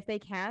me. And if they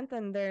can't,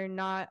 then they're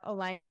not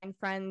aligned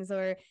friends,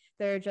 or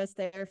they're just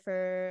there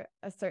for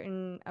a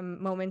certain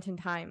moment in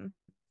time.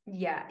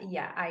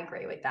 Yeah, I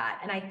agree with that.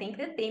 And I think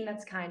the thing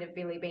that's kind of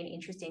really been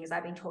interesting is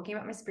I've been talking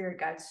about my spirit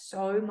guides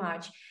so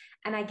much.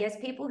 And I guess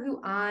people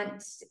who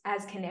aren't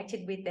as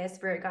connected with their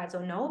spirit guides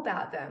or know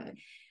about them,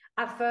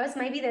 at first,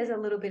 maybe there's a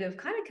little bit of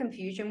kind of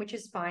confusion, which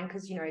is fine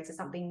because, you know, it's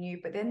something new.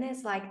 But then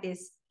there's like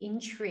this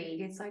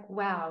intrigue. It's like,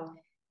 wow,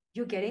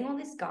 you're getting all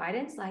this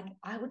guidance. Like,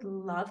 I would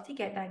love to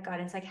get that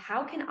guidance. Like,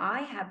 how can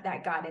I have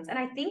that guidance? And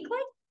I think like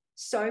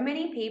so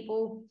many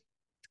people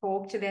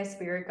talk to their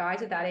spirit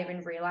guides without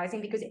even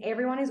realizing, because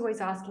everyone is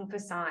always asking for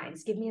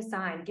signs. Give me a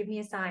sign, give me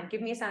a sign,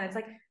 give me a sign. It's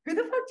like, who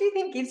the fuck do you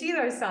think gives you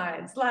those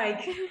signs?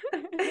 Like,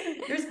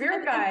 your spirit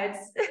And guides.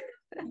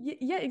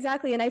 yeah,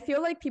 exactly. And I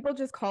feel like people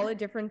just call it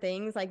different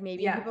things. Like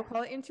maybe Yeah. people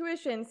call it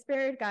intuition,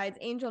 spirit guides,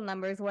 angel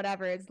numbers,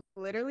 whatever. It's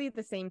literally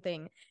the same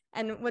thing.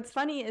 And what's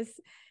funny is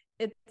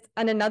it's,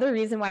 and another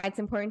reason why it's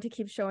important to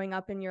keep showing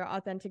up in your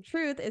authentic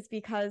truth is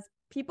because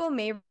people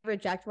may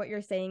reject what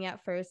you're saying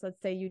at first.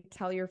 Let's say you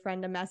tell your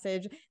friend a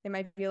message, they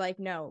might be like,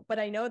 no, but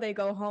I know they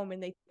go home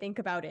and they think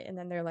about it. And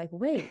then they're like,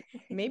 wait,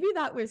 maybe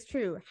that was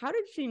true. How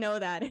did she know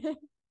that?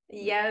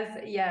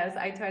 Yes,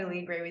 I totally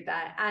agree with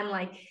that. And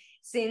like,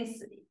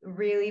 since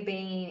really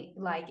being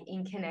like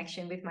in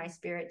connection with my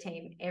spirit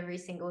team every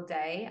single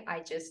day,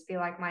 I just feel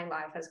like my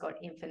life has got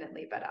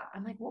infinitely better.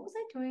 I'm like, what was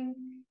I doing?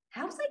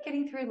 How was I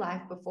getting through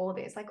life before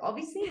this? Like,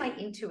 obviously my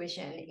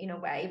intuition in a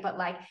way, but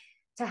like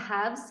to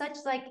have such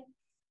like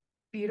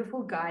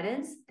beautiful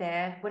guidance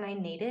there when I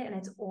need it. And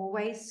it's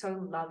always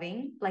so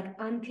loving, like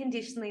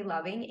unconditionally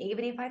loving,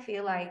 even if I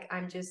feel like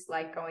I'm just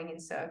like going in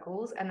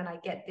circles. And then I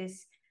get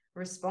this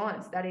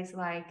response that is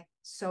like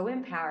so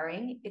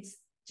empowering. It's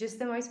just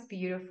the most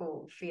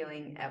beautiful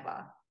feeling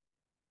ever.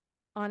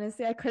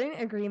 Honestly, I couldn't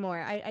agree more.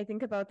 I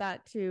think about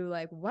that too.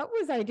 Like, what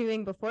was I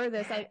doing before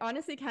this? I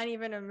honestly can't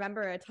even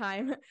remember a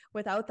time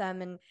without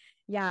them. And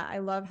yeah, I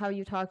love how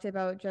you talked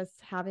about just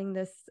having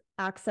this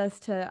access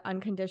to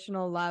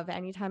unconditional love.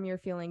 Anytime you're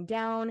feeling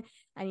down,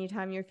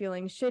 anytime you're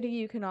feeling shitty,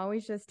 you can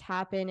always just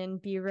tap in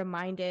and be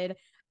reminded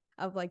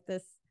of like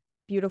this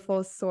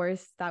beautiful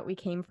source that we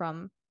came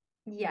from.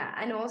 Yeah.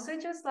 And also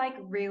just like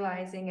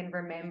realizing and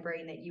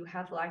remembering that you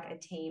have like a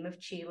team of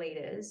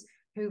cheerleaders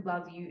who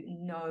love you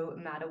no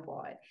matter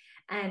what.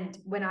 And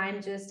when I'm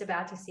just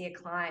about to see a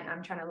client,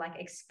 I'm trying to like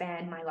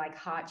expand my like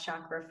heart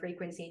chakra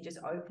frequency and just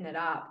open it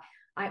up.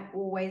 I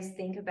always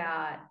think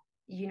about,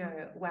 you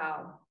know,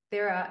 wow,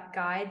 there are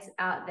guides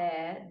out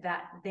there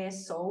that their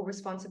sole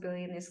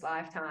responsibility in this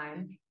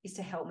lifetime is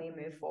to help me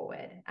move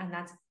forward. And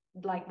that's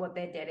like what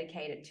they're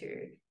dedicated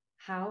to.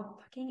 How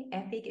fucking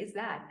epic is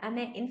that? And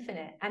they're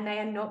infinite and they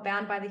are not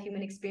bound by the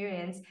human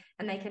experience,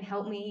 and they can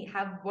help me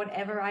have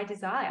whatever I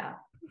desire.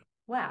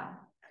 Wow.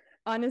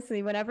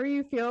 Honestly, whenever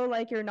you feel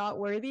like you're not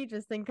worthy,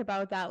 just think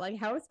about that. Like,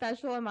 how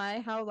special am I?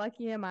 How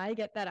lucky am I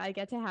get that I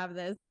get to have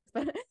this?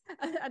 But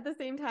at the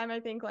same time, I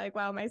think like,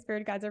 wow, my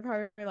spirit guides are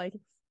probably like,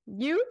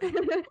 you?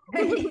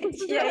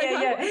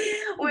 Yeah.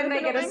 When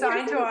they get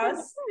assigned to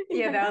us,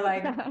 yeah, they're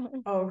like, yeah.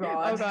 oh Oh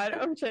God. God.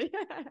 Okay.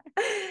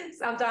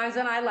 Sometimes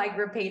when I like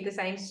repeat the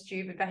same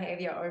stupid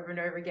behavior over and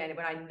over again,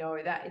 when I know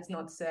that it's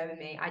not serving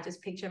me, I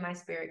just picture my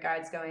spirit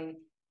guides going,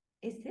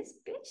 is this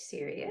bitch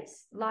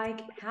serious?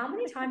 Like, how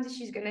many times is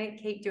she gonna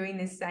keep doing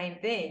this same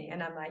thing?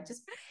 And I'm like,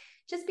 just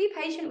be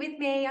patient with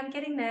me. I'm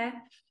getting there.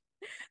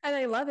 And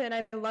I love it. And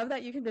I love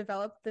that you can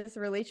develop this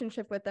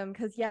relationship with them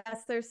because,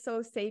 yes, they're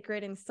so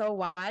sacred and so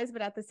wise,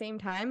 but at the same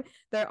time,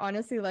 they're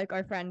honestly like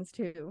our friends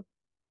too.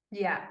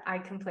 Yeah, I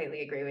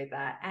completely agree with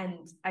that.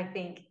 And I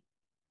think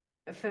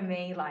for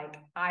me, like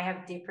I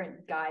have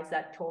different guides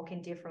that talk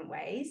in different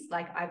ways.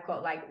 Like I've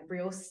got like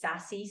real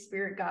sassy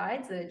spirit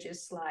guides that are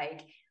just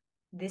like,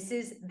 this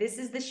is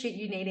the shit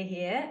you need to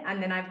hear.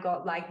 And then I've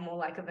got like more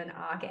like of an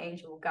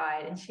archangel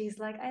guide, and she's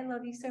like, I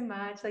love you so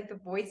much. Like the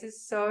voice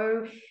is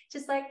so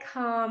just like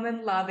calm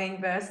and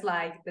loving, versus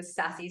like the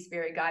sassy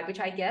spirit guide,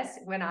 which I guess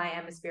when I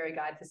am a spirit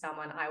guide for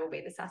someone, I will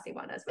be the sassy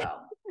one as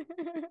well.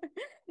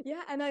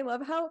 Yeah, and I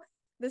love how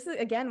this is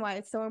again why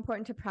it's so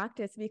important to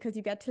practice because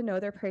you get to know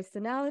their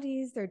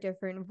personalities, their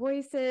different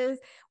voices,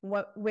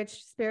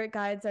 which spirit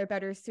guides are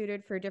better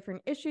suited for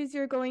different issues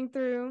you're going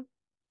through.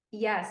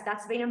 Yes,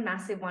 that's been a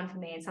massive one for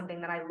me, and something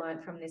that I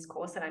learned from this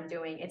course that I'm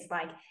doing. It's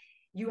like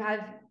you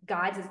have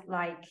guides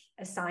like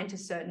assigned to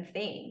certain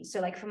things. So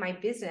like for my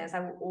business,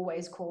 I will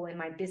always call in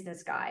my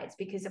business guides,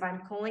 because if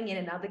I'm calling in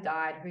another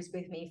guide who's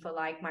with me for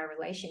like my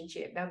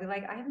relationship, they'll be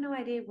like, I have no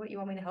idea what you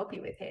want me to help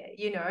you with here,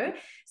 you know?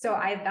 So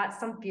that's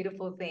some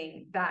beautiful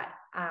thing that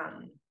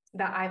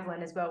I've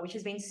learned as well, which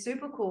has been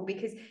super cool,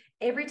 because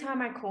every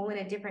time I call in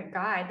a different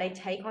guide, they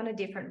take on a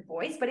different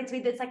voice, but it's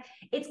like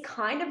it's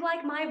kind of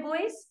like my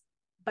voice,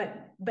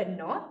 but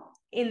not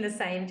in the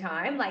same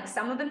time. Like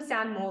some of them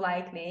sound more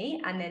like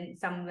me, and then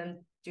some of them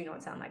do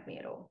not sound like me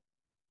at all.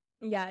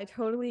 Yeah, I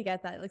totally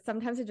get that. Like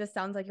sometimes it just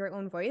sounds like your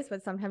own voice,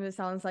 but sometimes it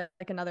sounds like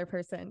another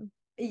person.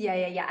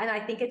 Yeah. And I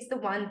think it's the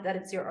one that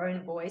it's your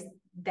own voice.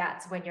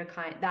 That's when you're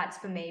that's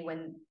for me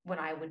when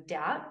I would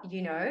doubt,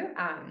 you know.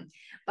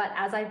 But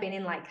as I've been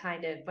in like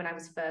kind of when I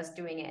was first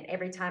doing it,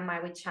 every time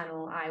I would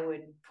channel, I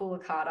would pull a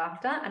card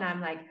after, and I'm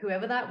like,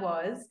 whoever that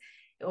was,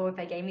 or if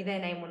they gave me their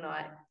name or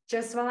not,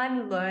 just while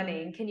I'm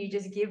learning, can you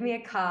just give me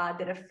a card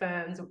that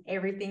affirms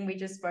everything we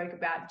just spoke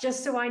about,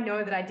 just so I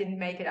know that I didn't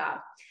make it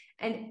up?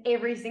 And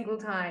every single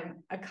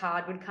time a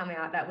card would come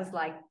out that was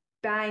like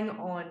bang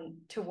on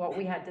to what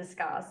we had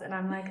discussed. And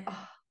I'm like,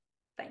 oh,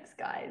 thanks,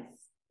 guys.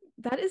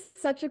 That is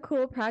such a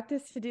cool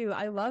practice to do.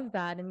 I love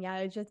that. And yeah,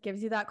 it just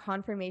gives you that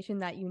confirmation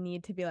that you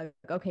need to be like,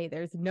 okay,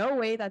 there's no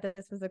way that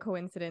this was a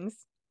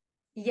coincidence.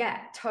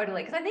 Yeah,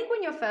 totally. Because I think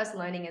when you're first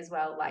learning as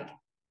well, like,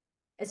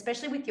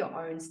 especially with your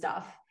own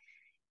stuff,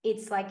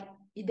 it's like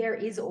there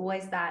is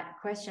always that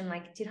question,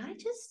 like, did I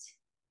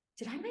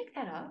make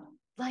that up?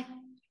 Like,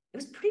 it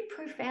was pretty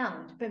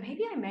profound, but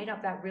maybe I made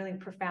up that really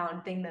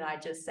profound thing that I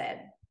just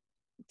said.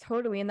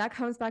 Totally. And that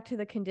comes back to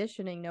the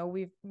conditioning. No,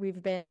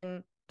 we've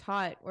been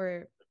taught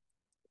or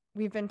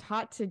we've been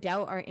taught to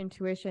doubt our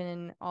intuition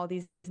and all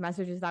these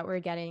messages that we're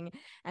getting.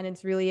 And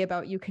it's really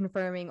about you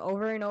confirming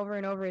over and over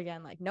and over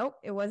again, like, nope,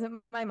 it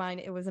wasn't my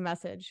mind. It was a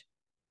message.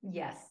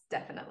 Yes,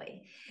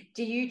 definitely.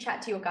 Do you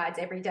chat to your guides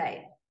every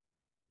day?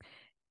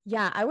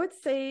 Yeah, I would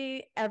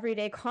say every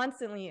day,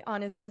 constantly,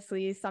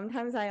 honestly.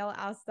 Sometimes I'll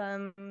ask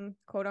them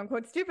quote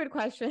unquote stupid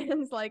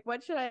questions like,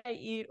 what should I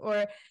eat?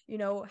 Or,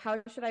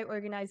 how should I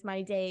organize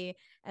my day?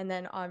 And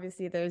then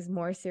obviously there's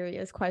more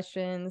serious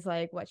questions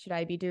like, what should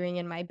I be doing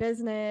in my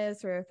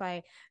business? Or if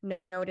I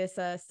notice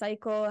a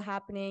cycle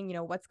happening,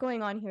 what's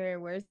going on here?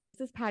 Where's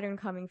this pattern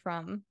coming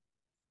from?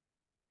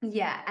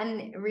 Yeah,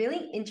 and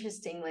really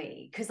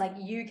interestingly, because like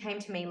you came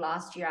to me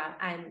last year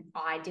and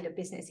I did a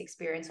business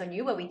experience on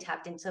you where we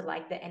tapped into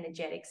like the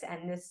energetics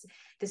and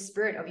the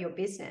spirit of your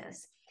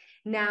business.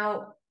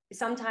 Now,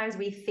 sometimes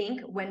we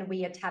think when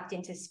we are tapped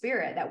into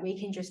spirit that we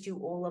can just do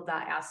all of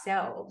that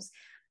ourselves,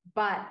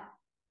 but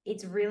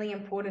it's really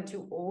important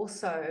to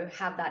also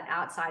have that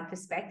outside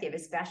perspective,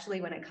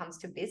 especially when it comes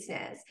to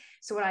business.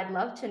 So what I'd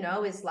love to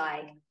know is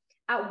like,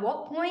 at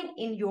what point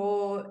in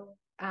your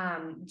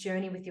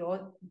journey with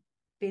your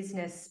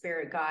business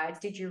spirit guides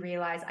did you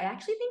realize I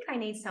actually think I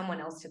need someone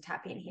else to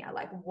tap in here?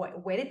 Like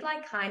where did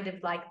like kind of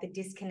like the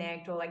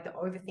disconnect or like the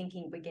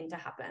overthinking begin to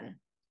happen?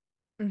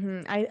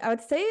 I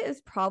would say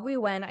it's probably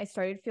when I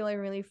started feeling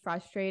really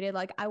frustrated.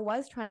 Like I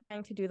was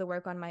trying to do the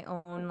work on my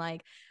own.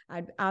 Like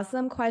I'd ask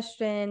them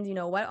questions,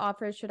 what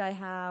offers should I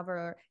have,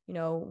 or,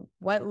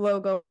 what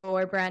logo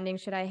or branding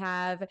should I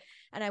have?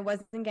 And I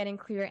wasn't getting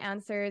clear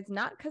answers,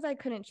 not because I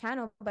couldn't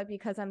channel, but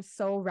because I'm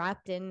so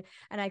wrapped in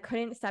and I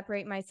couldn't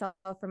separate myself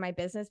from my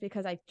business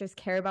because I just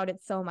care about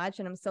it so much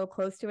and I'm so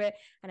close to it.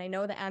 And I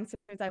know the answers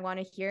I want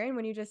to hear. And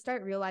when you just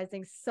start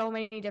realizing so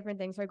many different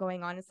things are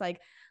going on, it's like,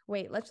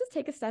 wait, let's just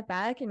take a step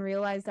back and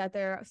realize that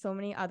there are so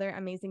many other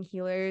amazing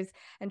healers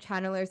and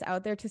channelers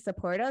out there to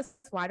support us.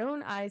 Why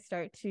don't I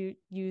start to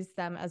use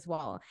them as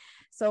well?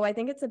 So I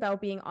think it's about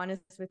being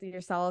honest with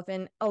yourself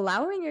and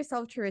allowing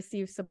yourself to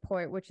receive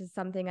support, which is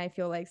something I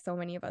feel like so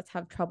many of us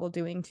have trouble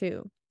doing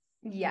too.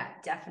 Yeah,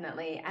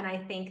 definitely. And I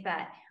think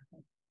that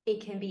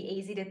it can be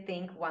easy to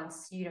think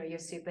once you're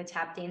super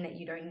tapped in that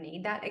you don't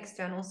need that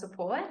external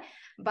support,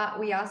 but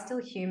we are still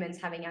humans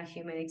having our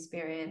human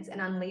experience, and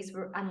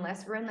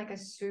unless we're in like a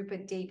super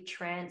deep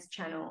trance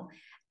channel,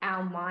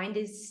 our mind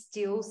is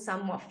still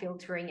somewhat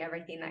filtering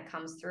everything that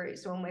comes through.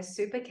 So when we're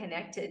super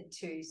connected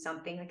to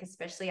something, like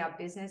especially our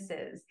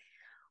businesses,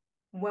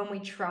 when we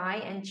try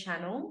and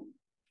channel,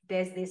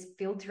 there's this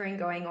filtering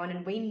going on,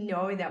 and we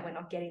know that we're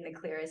not getting the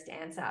clearest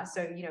answer.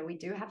 So, we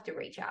do have to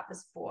reach out for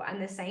support.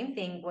 And the same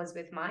thing was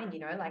with mine,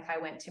 like I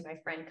went to my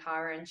friend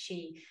Cara, and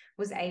she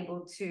was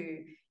able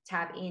to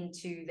tap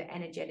into the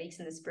energetics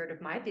and the spirit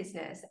of my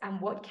business. And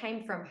what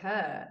came from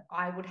her,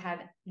 I would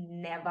have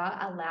never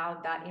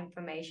allowed that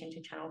information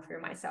to channel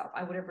through myself.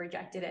 I would have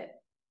rejected it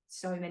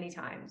so many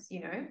times.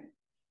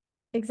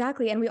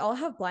 Exactly. And we all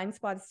have blind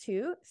spots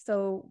too.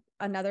 So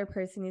another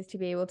person needs to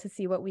be able to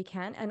see what we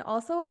can. And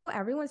also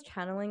everyone's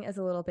channeling is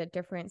a little bit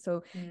different.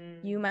 So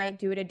you might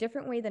do it a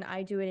different way than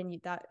I do it.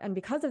 And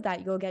because of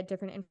that, you'll get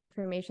different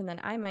information than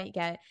I might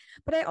get.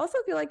 But I also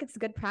feel like it's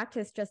good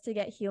practice just to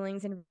get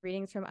healings and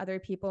readings from other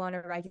people on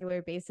a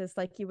regular basis.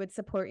 Like you would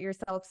support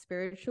yourself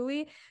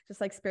spiritually,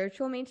 just like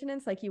spiritual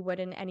maintenance, like you would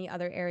in any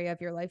other area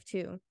of your life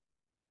too.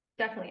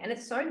 Definitely. And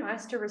it's so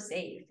nice to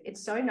receive.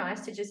 It's so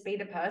nice to just be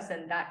the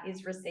person that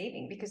is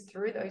receiving, because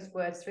through those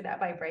words, through that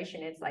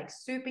vibration, it's like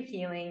super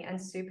healing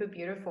and super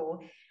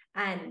beautiful.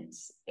 And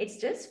it's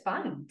just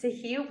fun to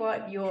hear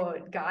what your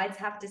guides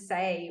have to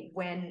say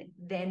when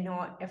they're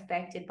not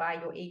affected by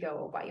your ego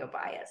or by your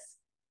bias.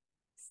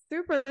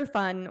 Super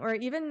fun. Or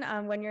even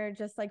when you're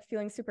just like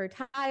feeling super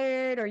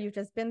tired or you've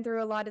just been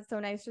through a lot, it's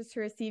so nice just to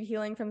receive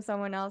healing from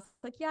someone else.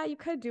 Like, yeah, you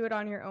could do it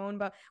on your own,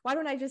 but why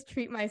don't I just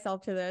treat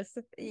myself to this?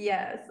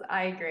 Yes,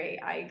 I agree.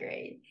 I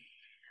agree.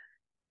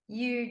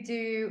 You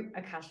do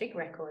Akashic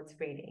Records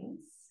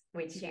readings,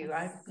 which you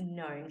are Yes.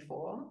 known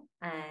for.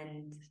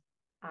 And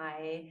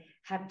I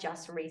have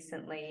just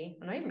recently,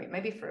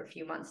 maybe for a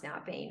few months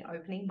now, been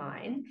opening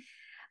mine.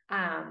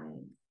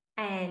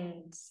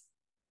 And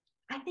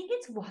I think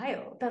it's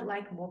wild that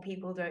like more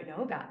people don't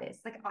know about this.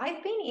 Like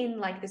I've been in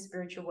like the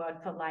spiritual world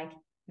for like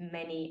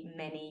many,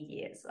 many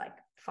years, like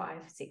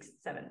 5, 6,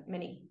 7,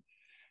 many.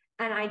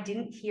 And I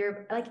didn't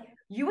hear, like,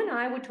 you and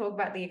I would talk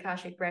about the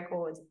Akashic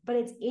records, but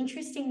it's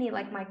interestingly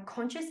like my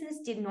consciousness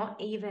did not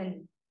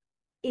even,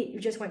 it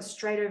just went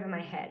straight over my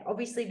head.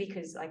 Obviously,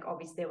 because like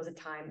obviously there was a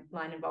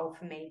timeline involved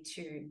for me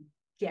to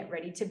get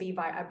ready to be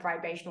a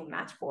vibrational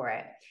match for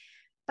it.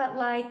 But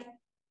like,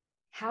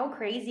 how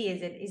crazy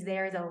is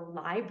there is a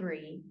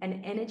library,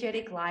 an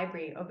energetic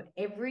library of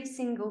every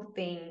single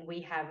thing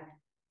we have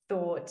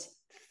thought,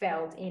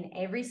 felt in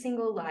every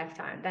single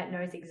lifetime, that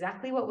knows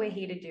exactly what we're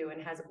here to do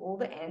and has all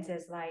the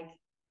answers. Like,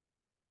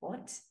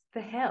 what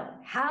the hell?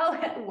 How,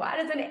 why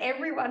doesn't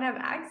everyone have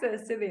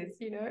access to this?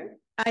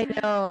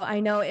 I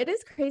know. It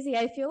is crazy.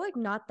 I feel like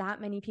not that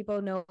many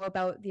people know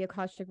about the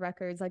Akashic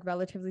records, like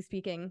relatively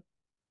speaking.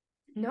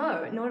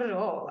 No, not at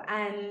all.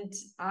 And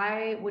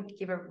I would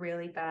give a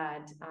really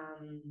bad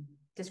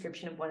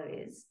description of what it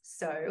is.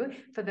 So,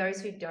 for those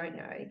who don't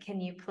know,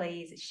 can you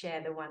please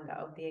share the wonder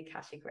of the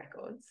Akashic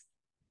records?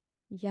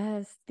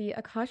 Yes, the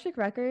Akashic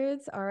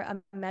Records are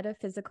a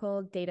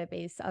metaphysical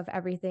database of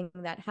everything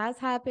that has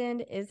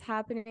happened, is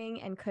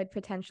happening, and could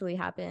potentially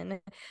happen.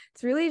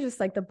 It's really just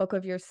like the book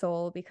of your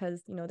soul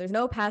because, there's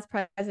no past,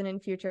 present,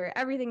 and future.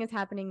 Everything is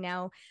happening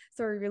now.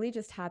 So we're really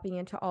just tapping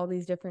into all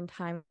these different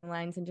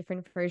timelines and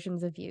different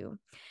versions of you.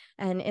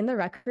 And in the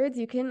records,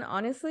 you can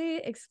honestly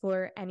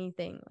explore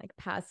anything like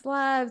past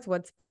lives,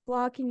 what's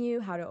blocking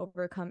you, how to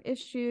overcome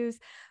issues,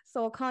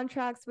 soul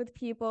contracts with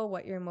people,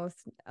 what your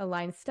most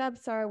aligned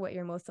steps are, what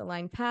your most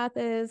aligned path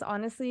is,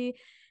 honestly,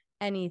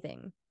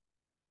 anything.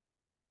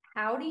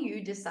 How do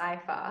you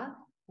decipher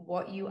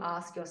what you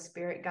ask your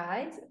spirit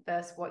guides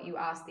versus what you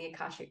ask the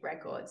Akashic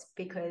records?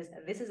 Because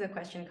this is a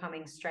question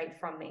coming straight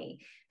from me,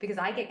 because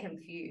I get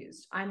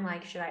confused. I'm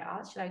like, should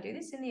I do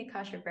this in the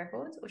Akashic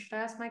records, or should I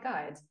ask my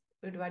guides?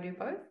 Or do I do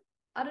both?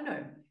 I don't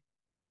know.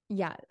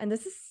 Yeah, and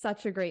this is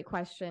such a great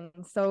question.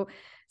 So,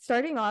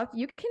 starting off,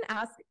 you can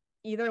ask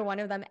either one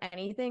of them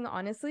anything,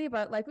 honestly,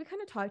 but like we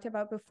kind of talked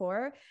about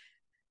before,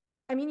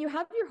 I mean, you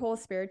have your whole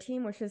spirit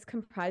team, which is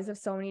comprised of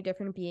so many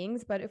different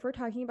beings. But if we're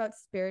talking about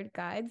spirit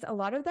guides, a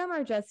lot of them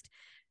are just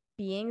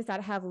beings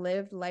that have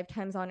lived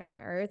lifetimes on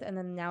earth, and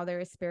then now they're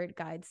a spirit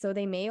guide. So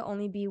they may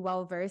only be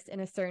well versed in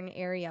a certain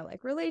area,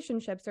 like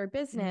relationships or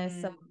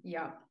business.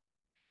 Yeah.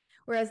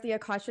 Whereas the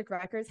Akashic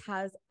Records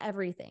has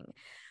everything.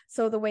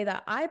 So the way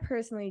that I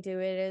personally do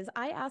it is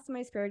I ask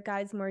my spirit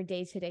guides more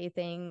day-to-day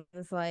things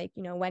like,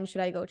 when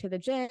should I go to the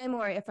gym?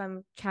 Or if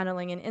I'm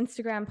channeling an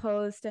Instagram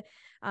post,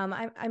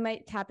 I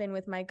might tap in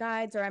with my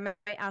guides, or I might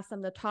ask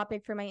them the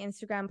topic for my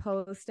Instagram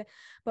post.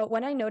 But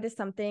when I notice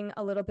something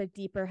a little bit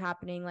deeper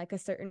happening, like a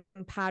certain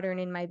pattern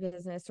in my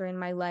business or in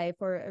my life,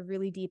 or a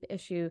really deep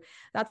issue,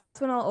 that's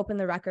when I'll open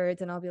the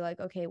records and I'll be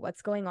like, okay,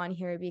 what's going on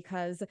here?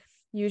 Because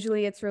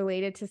usually it's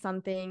related to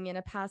something in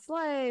a past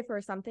life or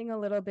something a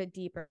little bit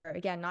deeper.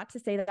 Again, not to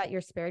say that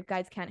your spirit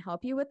guides can't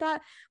help you with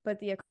that, but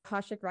the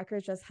Akashic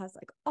Record just has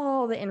like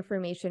all the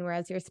information,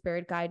 whereas your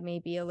spirit guide may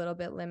be a little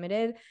bit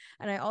limited.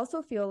 And I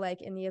also feel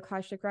like in the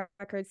Akashic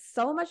Records,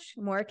 so much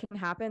more can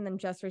happen than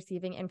just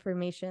receiving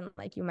information.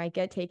 Like you might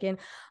get taken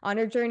on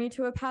a journey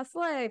to a past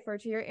life or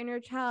to your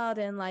inner child,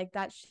 and like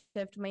that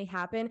shift may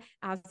happen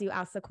as you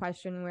ask the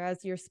question,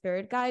 whereas your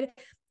spirit guide,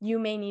 you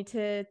may need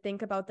to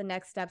think about the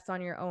next steps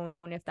on your own,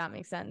 if that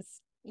makes sense.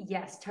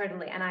 Yes,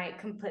 totally. And I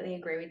completely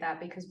agree with that,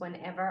 because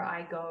whenever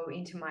I go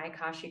into my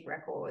Akashic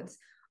records,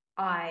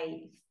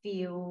 I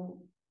feel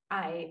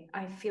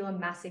I feel a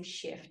massive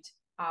shift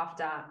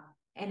after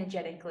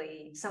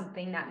energetically.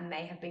 Something that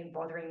may have been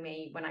bothering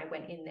me when I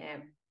went in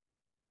there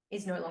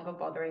is no longer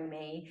bothering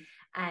me.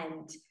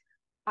 And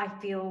I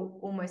feel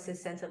almost a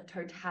sense of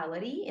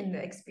totality in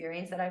the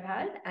experience that I've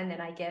had. And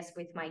then I guess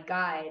with my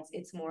guides,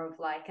 it's more of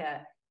like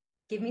a,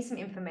 give me some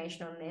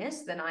information on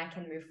this, then I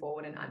can move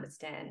forward and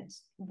understand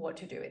what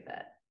to do with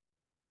it.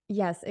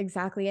 Yes,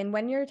 exactly. And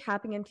when you're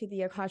tapping into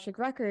the Akashic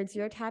Records,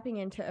 you're tapping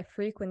into a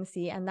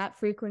frequency, and that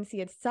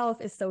frequency itself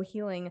is so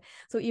healing.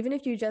 So even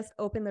if you just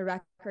opened the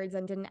records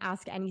and didn't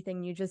ask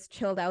anything, you just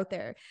chilled out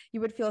there,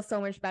 you would feel so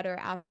much better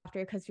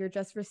after, because you're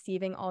just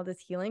receiving all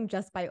this healing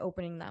just by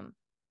opening them.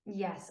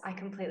 Yes, I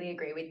completely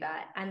agree with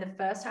that. And the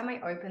first time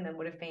I opened them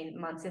would have been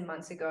months and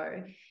months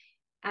ago.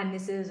 And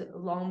this is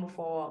long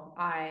before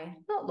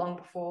not long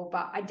before,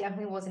 but I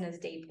definitely wasn't as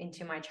deep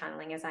into my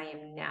channeling as I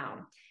am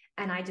now.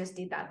 And I just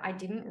did that. I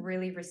didn't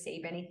really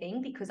receive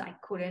anything because I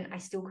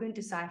still couldn't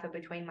decipher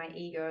between my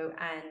ego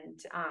and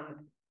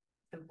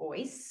the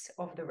voice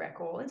of the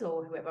records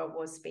or whoever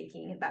was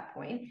speaking at that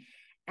point.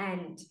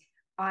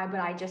 But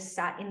I just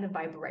sat in the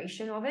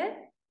vibration of it,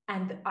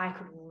 and I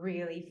could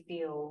really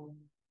feel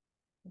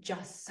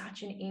just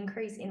such an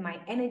increase in my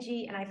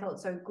energy, and I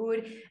felt so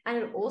good. And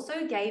it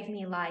also gave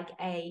me like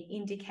a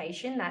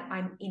indication that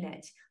I'm in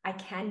it, I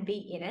can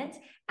be in it.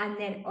 And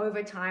then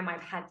over time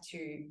I've had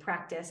to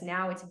practice.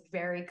 Now it's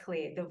very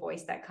clear the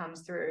voice that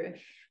comes through.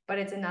 But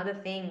it's another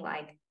thing,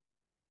 like,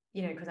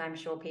 because I'm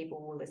sure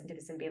people will listen to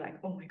this and be like,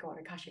 oh my God,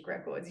 Akashic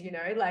Records,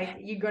 like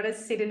you got to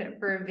sit in it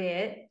for a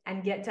bit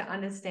and get to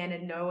understand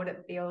and know what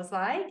it feels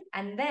like.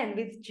 And then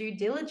with due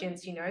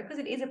diligence, because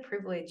it is a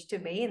privilege to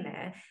be in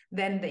there,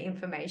 then the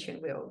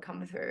information will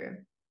come through.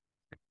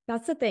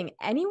 That's the thing.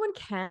 Anyone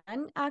can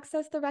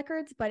access the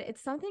records, but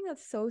it's something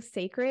that's so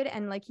sacred.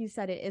 And like you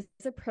said, it is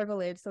a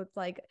privilege. So it's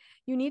like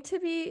you need to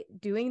be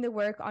doing the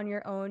work on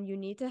your own. You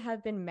need to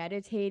have been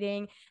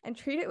meditating and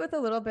treat it with a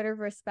little bit of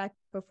respect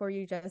before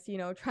you just,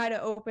 try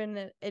to open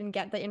it and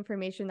get the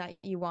information that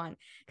you want.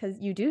 Because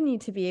you do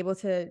need to be able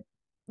to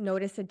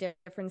notice the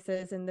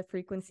differences in the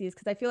frequencies.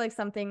 Because I feel like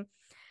something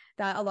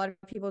that a lot of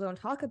people don't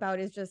talk about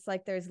is just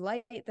like there's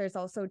light, there's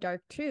also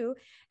dark too.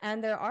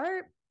 And there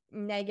are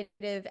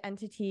negative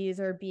entities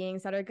or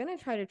beings that are going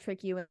to try to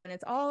trick you, and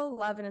it's all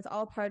love and it's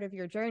all part of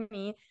your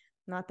journey.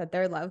 Not that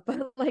they're love,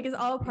 but like it's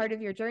all part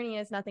of your journey.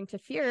 It's nothing to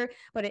fear,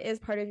 but it is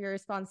part of your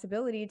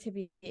responsibility to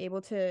be able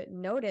to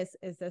notice,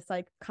 is this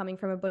like coming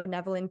from a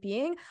benevolent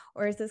being,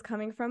 or is this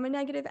coming from a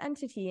negative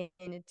entity?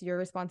 And it's your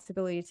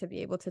responsibility to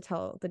be able to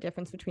tell the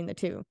difference between the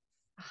two.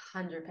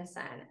 100%.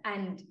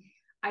 And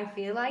I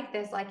feel like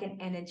there's like an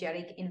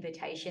energetic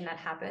invitation that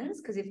happens,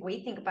 because if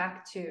we think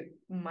back to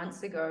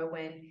months ago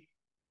when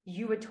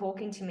you were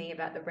talking to me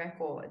about the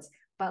records,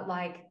 but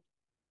like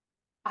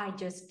I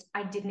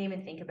didn't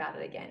even think about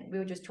it again. We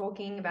were just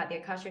talking about the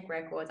Akashic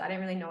Records. I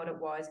didn't really know what it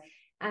was.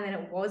 And then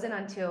it wasn't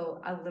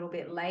until a little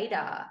bit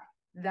later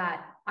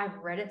that I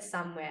read it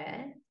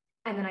somewhere,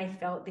 and then I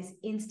felt this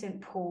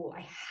instant pull.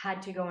 I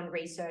had to go and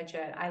research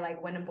it. I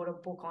like went and bought a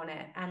book on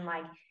it, and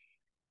like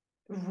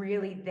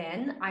really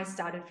then I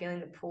started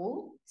feeling the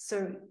pull.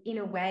 So in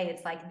a way,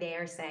 it's like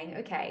they're saying,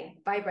 okay,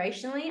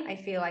 vibrationally, I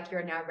feel like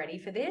you're now ready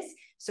for this.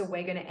 So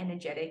we're going to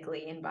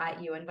energetically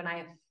invite you. And when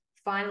I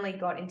finally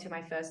got into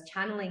my first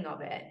channeling of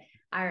it,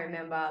 I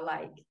remember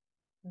like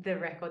the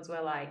records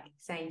were like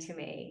saying to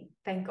me,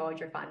 thank God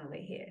you're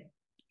finally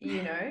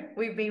here.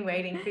 We've been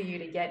waiting for you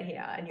to get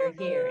here, and you're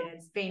here, and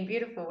it's been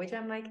beautiful, which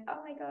I'm like,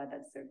 oh my God,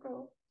 that's so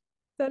cool.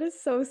 That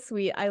is so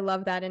sweet. I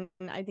love that. And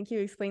I think you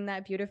explained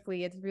that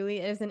beautifully. It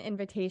is an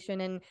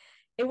invitation, and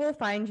it will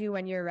find you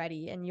when you're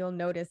ready, and you'll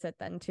notice it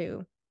then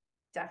too.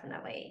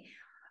 Definitely.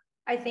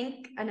 I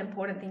think an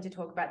important thing to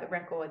talk about the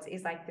records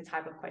is like the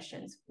type of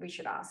questions we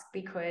should ask,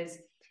 because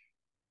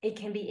it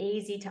can be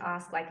easy to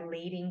ask like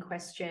leading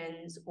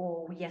questions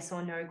or yes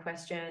or no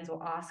questions,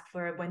 or ask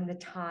for when the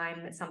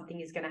time that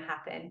something is going to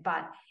happen.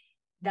 But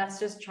that's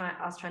just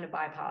us trying to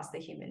bypass the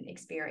human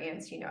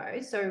experience, you know?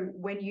 So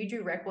when you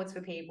do records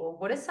for people,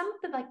 what are some of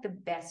the like the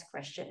best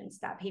questions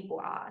that people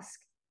ask?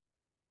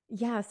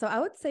 Yeah, so I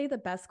would say the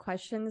best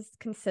questions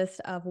consist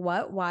of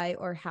what, why,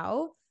 or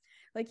how.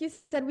 Like you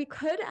said, we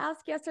could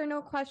ask yes or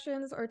no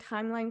questions or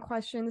timeline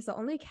questions. The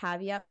only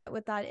caveat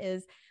with that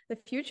is the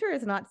future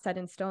is not set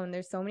in stone.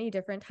 There's so many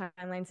different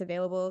timelines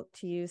available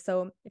to you.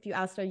 So if you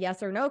ask a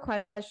yes or no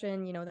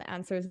question, you know, the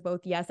answer is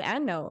both yes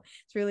and no.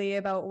 It's really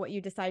about what you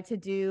decide to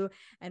do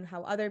and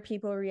how other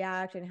people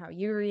react and how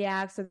you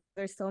react. So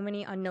there's so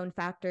many unknown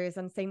factors.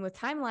 And same with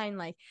timeline,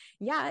 like,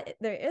 yeah,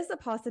 there is a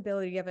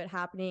possibility of it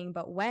happening,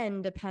 but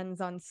when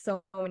depends on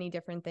so many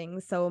different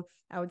things. So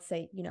I would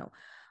say, you know,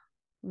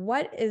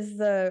 what is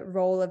the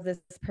role of this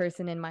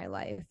person in my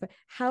life?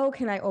 How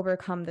can I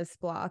overcome this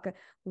block?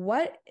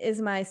 What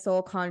is my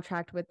soul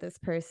contract with this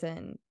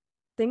person?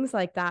 Things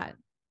like that.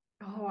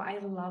 Oh, I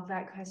love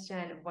that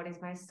question. What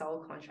is my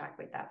soul contract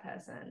with that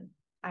person?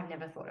 I've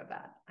never thought of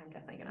that. I'm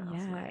definitely going to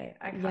ask my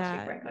Akashic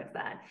Yeah. records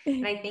that.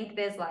 And I think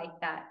there's like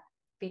that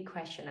big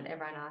question that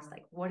everyone asks,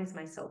 like, what is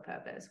my soul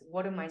purpose?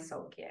 What are my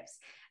soul gifts?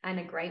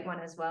 And a great one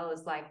as well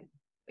is like,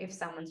 if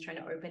someone's trying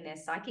to open their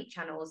psychic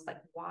channels, like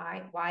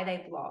why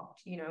they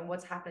blocked, you know,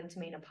 what's happened to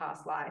me in a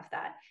past life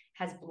that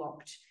has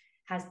blocked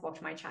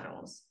my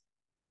channels.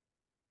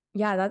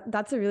 Yeah,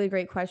 that's a really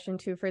great question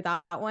too for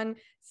that one.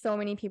 So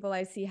many people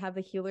I see have the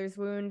healer's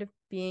wound,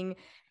 being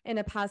in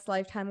a past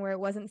lifetime where it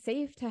wasn't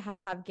safe to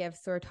have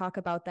gifts or talk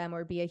about them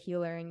or be a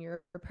healer, and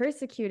you're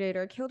persecuted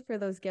or killed for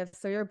those gifts.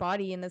 So your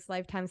body in this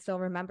lifetime still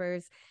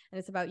remembers, and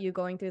it's about you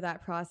going through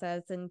that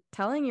process and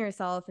telling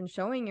yourself and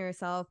showing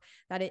yourself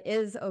that it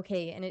is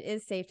okay and it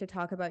is safe to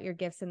talk about your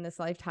gifts in this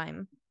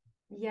lifetime.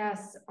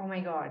 Yes. Oh my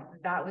God.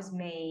 That was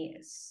me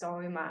so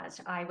much.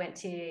 I went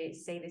to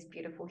see this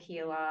beautiful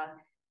healer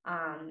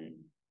um,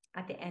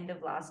 at the end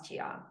of last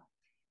year.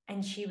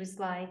 And she was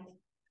like,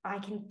 I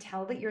can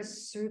tell that you're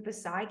super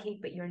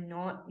psychic, but you're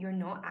not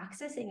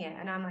accessing it.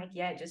 And I'm like,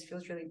 yeah, it just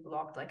feels really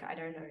blocked. Like, I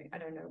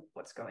don't know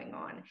what's going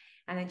on.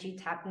 And then she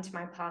tapped into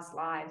my past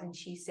lives and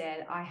she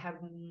said, I have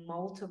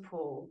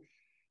multiple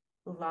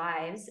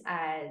lives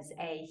as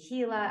a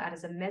healer,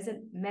 as a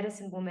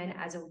medicine woman,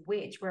 as a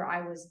witch, where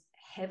I was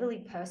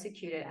heavily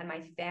persecuted and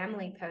my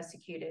family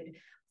persecuted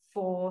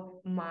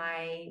for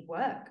my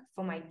work,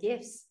 for my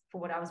gifts,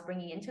 for what I was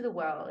bringing into the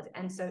world.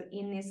 And so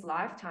in this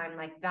lifetime,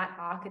 like that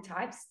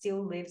archetype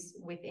still lives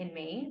within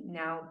me.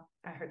 Now,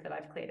 I hope that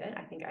I've cleared it.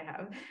 I think I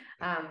have.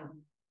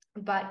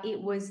 But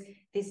it was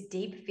this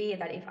deep fear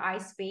that if I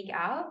speak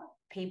out,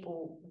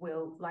 people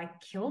will like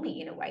kill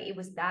me in a way. It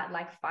was that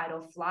like fight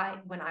or flight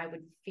when I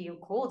would feel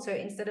called. So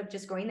instead of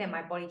just going there,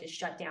 my body just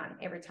shut down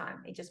every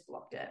time. It just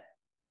blocked it.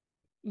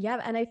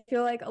 Yeah, and I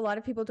feel like a lot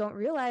of people don't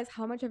realize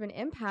how much of an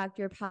impact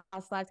your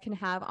past lives can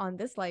have on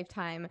this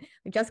lifetime.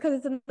 Like, just because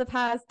it's in the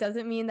past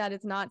doesn't mean that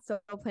it's not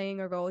still playing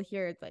a role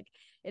here. It's like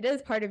it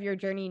is part of your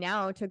journey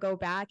now to go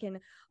back and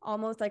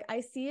almost like I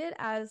see it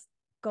as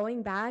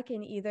going back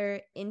and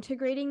either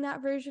integrating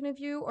that version of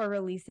you or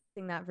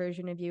releasing that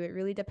version of you. It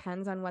really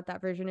depends on what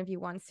that version of you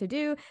wants to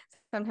do.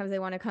 Sometimes they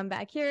want to come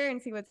back here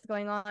and see what's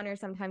going on, or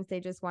sometimes they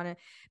just want to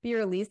be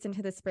released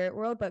into the spirit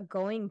world. But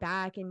going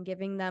back and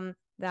giving them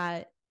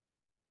that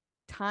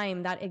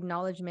time, that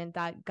acknowledgement,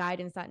 that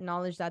guidance, that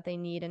knowledge that they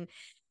need. And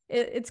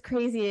it's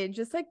crazy. It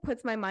just like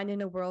puts my mind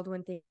in a world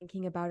when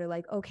thinking about it,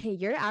 like, okay,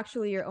 you're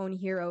actually your own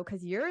hero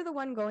because you're the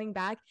one going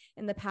back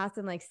in the past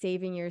and like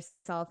saving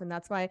yourself. And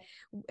that's why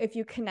if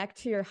you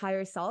connect to your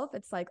higher self,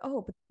 it's like,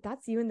 oh, but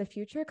that's you in the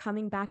future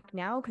coming back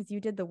now because you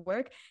did the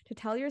work to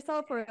tell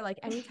yourself. Or like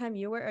anytime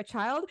you were a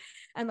child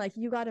and like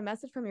you got a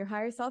message from your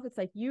higher self, it's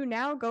like you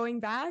now going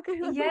back.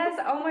 Yes.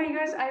 Oh my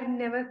gosh. I've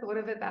never thought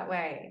of it that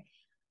way.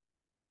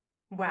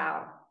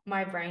 Wow,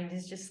 my brain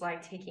is just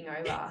like taking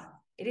over.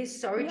 It is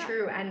so Yeah.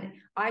 true. And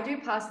I do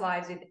past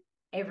lives with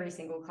every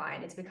single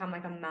client. It's become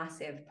like a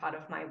massive part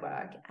of my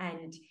work.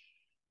 And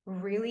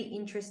really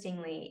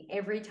interestingly,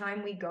 every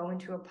time we go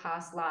into a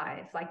past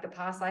life, like the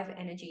past life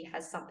energy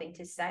has something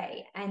to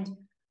say. And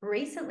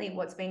recently,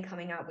 what's been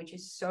coming up, which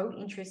is so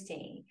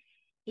interesting,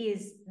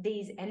 is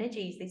these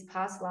energies, these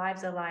past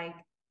lives are like,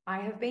 I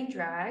have been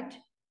dragged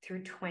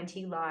through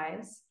 20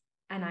 lives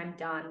and I'm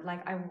done.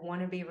 Like, I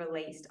want to be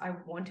released. I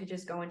want to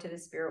just go into the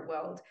spirit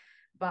world.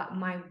 But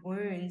my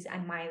wounds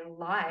and my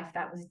life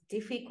that was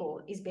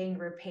difficult is being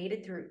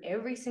repeated through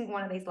every single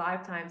one of these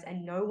lifetimes,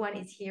 and no one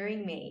is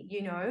hearing me,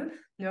 you know?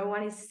 No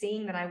one is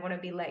seeing that I want to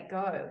be let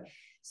go.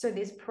 So,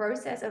 this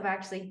process of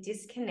actually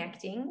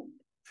disconnecting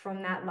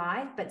from that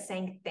life, but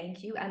saying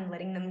thank you and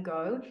letting them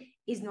go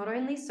is not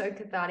only so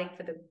cathartic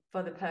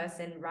for the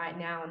person right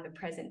now in the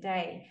present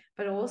day,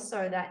 but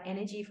also that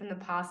energy from the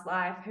past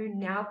life who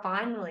now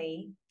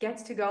finally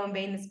gets to go and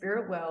be in the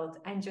spirit world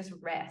and just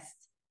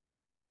rest.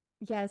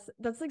 Yes,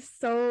 that's like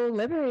so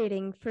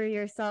liberating for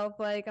yourself.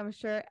 Like I'm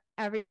sure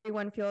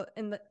everyone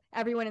in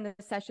the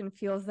session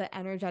feels the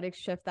energetic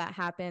shift that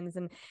happens.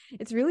 And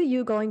it's really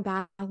you going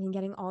back and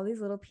getting all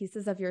these little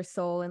pieces of your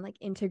soul and like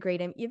integrate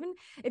them. Even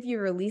if you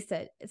release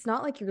it, it's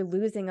not like you're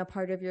losing a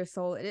part of your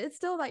soul. It's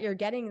still that you're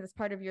getting this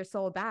part of your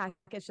soul back.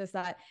 It's just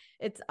that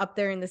it's up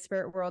there in the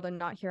spirit world and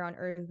not here on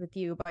earth with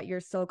you, but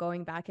you're still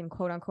going back and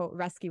quote unquote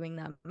rescuing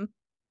them.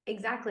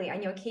 Exactly.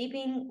 And you're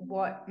keeping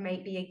what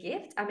may be a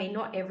gift. I mean,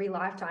 not every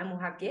lifetime will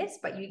have gifts,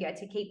 but you get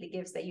to keep the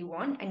gifts that you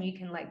want, and you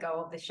can let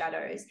go of the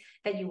shadows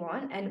that you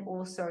want, and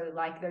also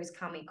like those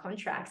karmic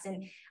contracts.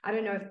 And I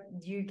don't know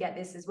if you get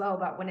this as well,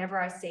 but whenever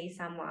I see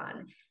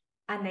someone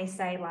and they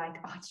say like,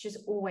 oh, it's just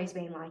always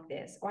been like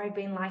this, or I've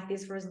been like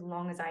this for as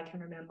long as I can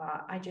remember,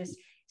 I just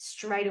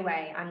straight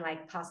away, I'm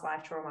like past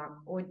life trauma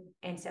or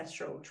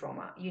ancestral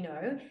trauma, you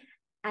know?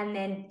 And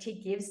then to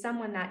give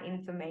someone that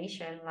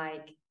information,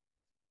 like,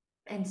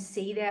 and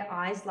see their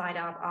eyes light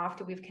up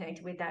after we've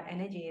connected with that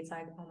energy, it's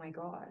like, oh my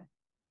God,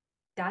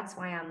 that's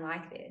why I'm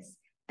like this.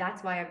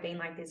 That's why I've been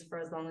like this for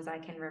as long as I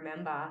can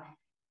remember.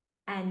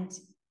 And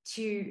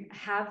to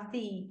have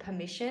the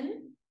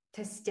permission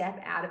to step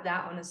out of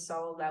that on a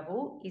soul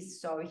level is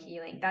so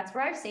healing. That's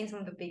where I've seen some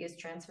of the biggest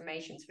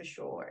transformations for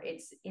sure.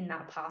 It's in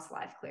that past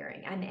life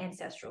clearing and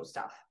ancestral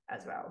stuff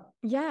as well.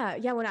 Yeah,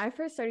 yeah. When I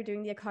first started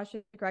doing the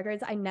Akashic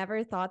Records, I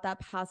never thought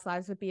that past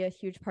lives would be a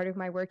huge part of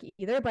my work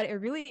either, but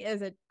it really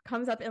is. It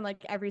comes up in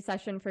like every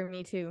session for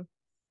me too.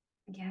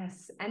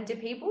 Yes. And do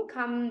people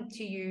come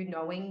to you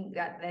knowing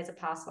that there's a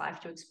past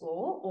life to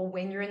explore, or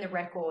when you're in the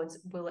records,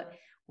 will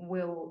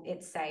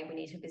it say we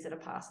need to visit a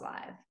past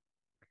life?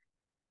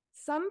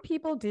 Some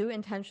people do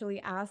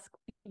intentionally ask,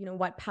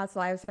 what past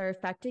lives are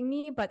affecting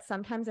me, but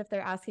sometimes if they're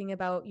asking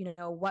about,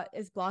 what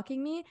is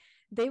blocking me,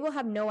 they will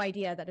have no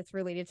idea that it's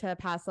related to a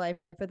past life,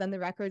 but then the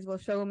records will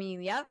show me,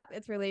 yep,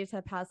 it's related to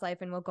a past life,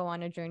 and we'll go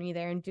on a journey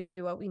there and do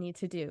what we need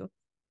to do.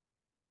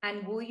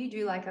 And will you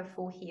do like a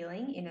full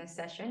healing in a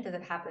session? Does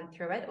it happen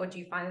through it? Or do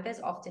you find that there's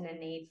often a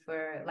need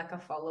for like a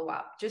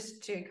follow-up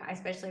just to,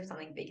 especially if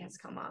something big has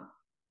come up?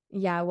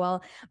 Yeah,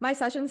 well, my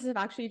sessions have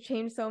actually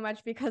changed so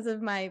much because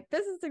of my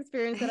business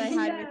experience that I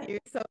had with Yeah. you.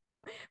 So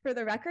for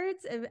the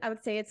records, I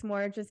would say it's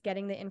more just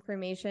getting the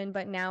information,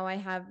 but now I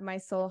have my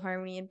soul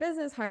harmony and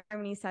business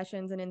harmony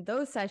sessions. And in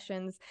those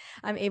sessions,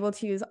 I'm able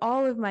to use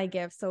all of my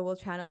gifts. So we'll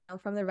channel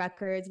from the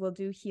records, we'll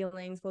do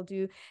healings, we'll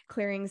do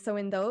clearings. So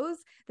in those,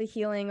 the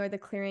healing or the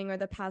clearing or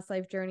the past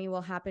life journey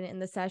will happen in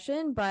the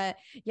session. But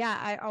yeah,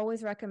 I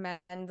always recommend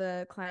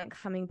the client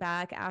coming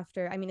back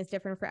after. I mean, it's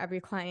different for every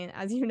client,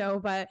 as you know,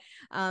 but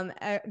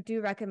I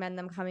do recommend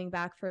them coming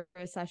back for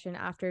a session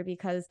after,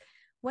 because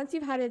once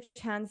you've had a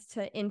chance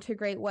to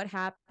integrate what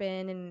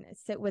happened and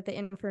sit with the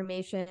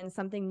information,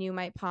 something new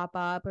might pop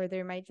up, or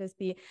there might just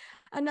be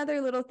another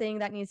little thing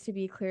that needs to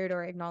be cleared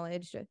or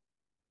acknowledged.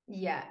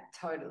 Yeah,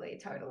 totally,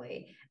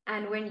 totally.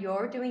 And when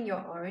you're doing your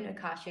own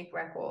Akashic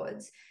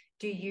records,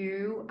 do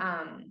you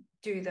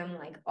do them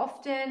like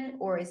often,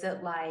 or is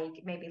it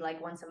like maybe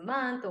like once a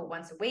month or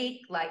once a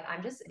week? Like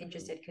I'm just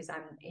interested because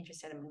I'm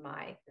interested in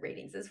my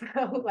readings as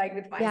well, like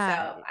with Yeah.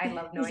 myself. I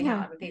love knowing how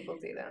Yeah. other people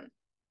do them.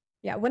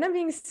 Yeah, when I'm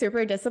being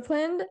super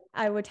disciplined,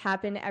 I would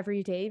tap in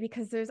every day,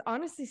 because there's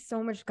honestly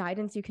so much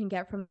guidance you can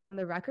get from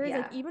the records.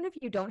 Like, Yeah. even if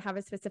you don't have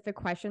a specific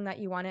question that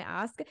you want to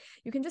ask,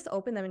 you can just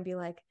open them and be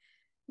like,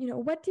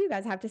 what do you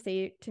guys have to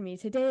say to me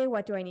today?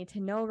 What do I need to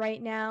know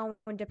right now?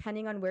 And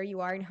depending on where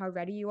you are and how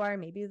ready you are,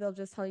 maybe they'll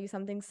just tell you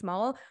something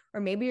small,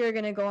 or maybe you're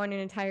going to go on an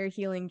entire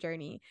healing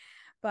journey.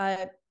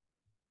 But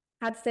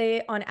I'd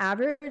say on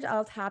average,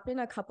 I'll tap in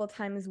a couple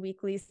times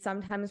weekly,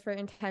 sometimes for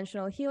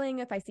intentional healing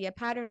if I see a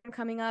pattern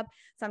coming up.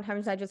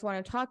 Sometimes I just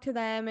want to talk to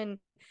them. And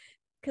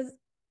because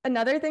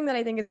another thing that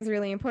I think is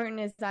really important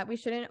is that we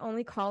shouldn't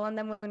only call on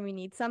them when we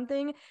need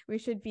something. We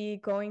should be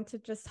going to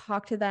just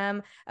talk to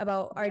them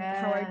about how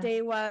our Yeah.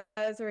 day was,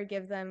 or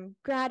give them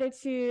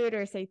gratitude,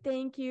 or say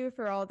thank you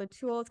for all the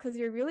tools, because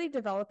you're really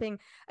developing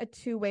a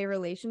two-way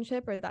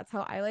relationship, or that's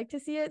how I like to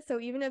see it.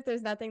 So even if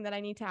there's nothing that I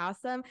need to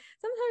ask them,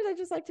 sometimes I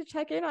just like to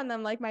check in on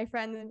them, like my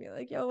friends, and be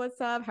like, yo, what's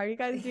up? How are you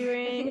guys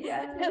doing?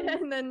 Yeah.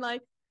 And then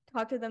like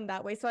talk to them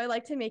that way. So I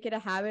like to make it a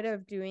habit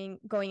of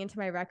going into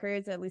my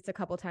records at least a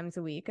couple times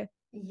a week.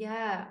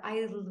 Yeah,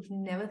 I've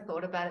never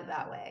thought about it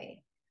that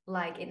way.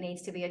 Like it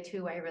needs to be a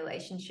two-way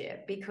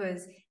relationship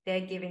because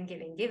they're giving,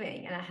 giving,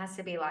 giving, and it has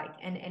to be like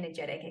an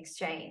energetic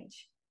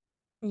exchange.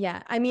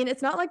 Yeah. I mean,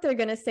 it's not like they're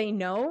going to say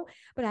no,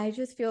 but I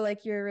just feel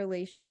like your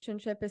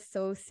relationship is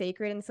so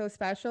sacred and so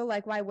special.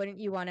 Like, why wouldn't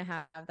you want to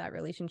have that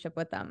relationship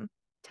with them?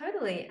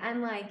 Totally.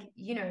 And like,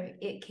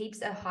 it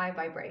keeps a high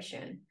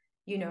vibration.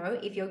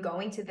 If you're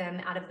going to them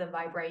out of the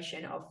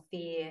vibration of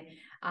fear,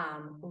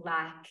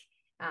 lack,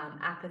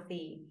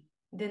 apathy,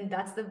 then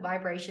that's the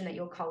vibration that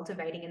you're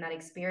cultivating in that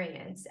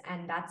experience.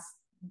 And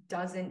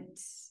doesn't,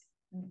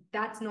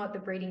 that's not the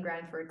breeding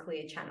ground for a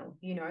clear channel,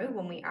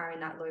 when we are in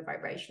that low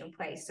vibrational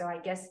place. So I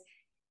guess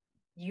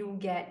you'll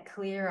get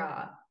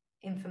clearer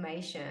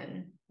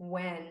information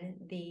when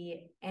the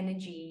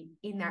energy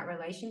in that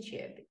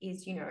relationship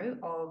is,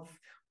 of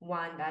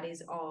one that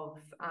is of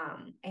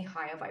a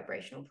higher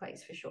vibrational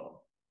place for sure.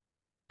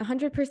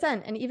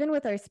 100%. And even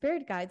with our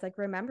spirit guides, like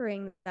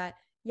remembering that,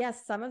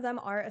 yes, some of them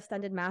are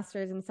ascended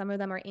masters and some of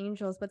them are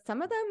angels, but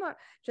some of them are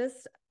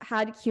just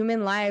had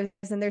human lives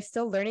and they're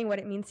still learning what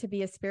it means to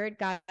be a spirit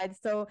guide.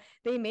 So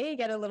they may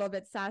get a little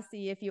bit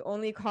sassy if you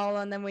only call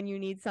on them when you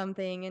need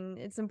something. And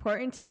it's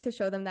important to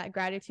show them that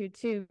gratitude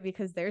too,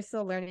 because they're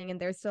still learning and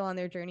they're still on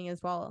their journey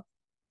as well.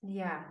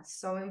 Yeah,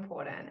 so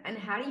important. And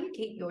how do you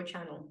keep your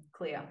channel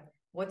clear?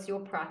 What's your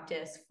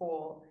practice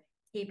for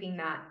keeping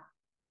that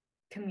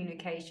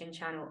communication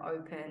channel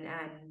open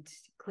and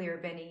clear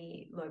of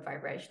any low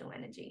vibrational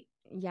energy?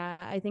 Yeah,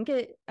 I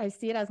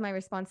see it as my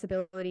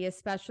responsibility,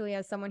 especially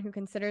as someone who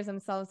considers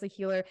themselves a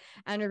healer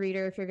and a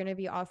reader. If you're going to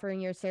be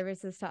offering your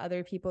services to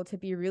other people, to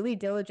be really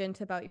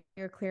diligent about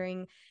your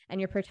clearing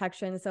and your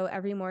protection. So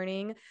every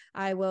morning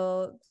I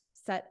will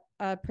have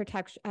a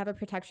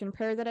protection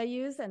prayer that I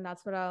use, and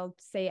that's what I'll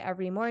say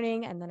every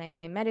morning. And then I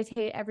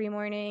meditate every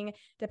morning.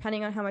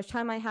 Depending on how much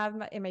time I have,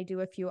 I may do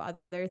a few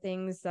other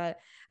things that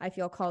I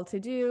feel called to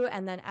do.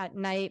 And then at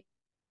night,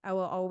 I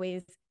will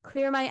always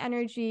clear my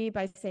energy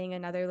by saying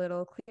another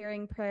little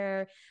clearing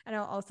prayer. And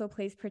I'll also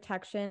place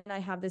protection. I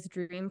have this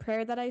dream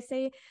prayer that I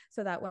say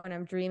so that when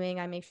I'm dreaming,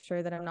 I make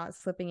sure that I'm not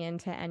slipping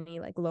into any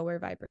like lower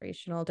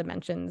vibrational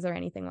dimensions or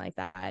anything like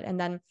that. And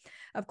then,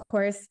 of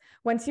course,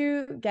 once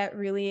you get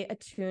really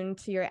attuned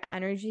to your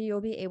energy,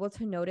 you'll be able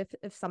to note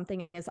if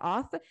something is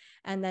off.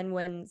 And then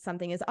when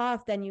something is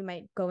off, then you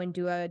might go and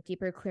do a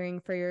deeper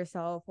clearing for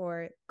yourself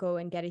or go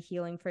and get a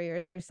healing for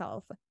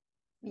yourself.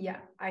 Yeah,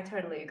 I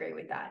totally agree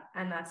with that.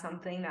 And that's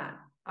something that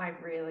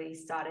I've really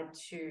started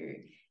to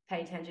pay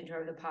attention to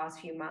over the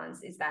past few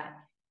months, is that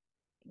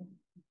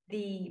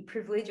the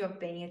privilege of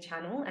being a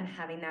channel and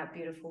having that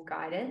beautiful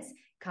guidance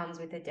comes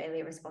with a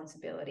daily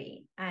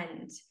responsibility.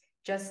 And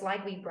just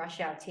like we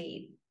brush our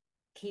teeth,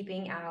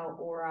 keeping our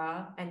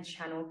aura and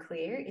channel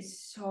clear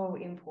is so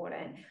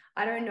important.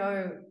 I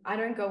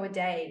don't go a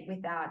day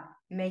without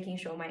making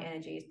sure my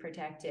energy is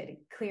protected,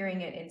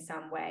 clearing it in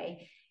some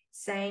way,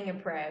 saying a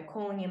prayer,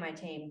 calling in my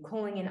team,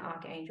 calling in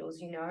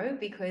archangels,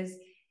 because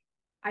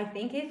I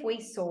think if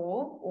we saw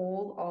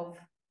all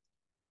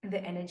of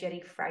the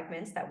energetic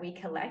fragments that we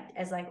collect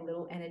as like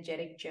little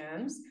energetic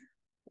germs,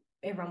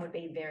 everyone would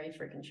be very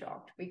freaking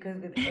shocked, because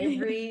with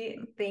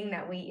everything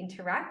that we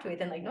interact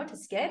with, and like, not to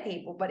scare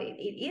people, but it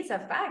is a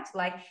fact,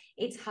 like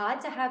it's hard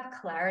to have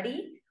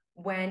clarity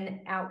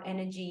when our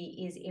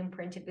energy is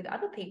imprinted with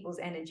other people's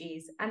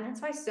energies. And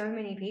that's why so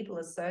many people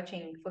are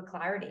searching for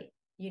clarity,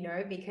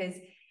 because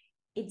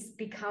it's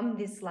become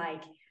this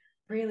like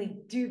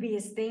really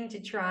dubious thing to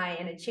try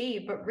and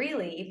achieve. But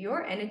really, if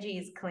your energy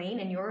is clean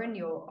and you're in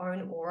your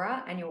own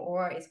aura and your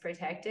aura is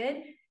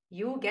protected,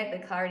 you'll get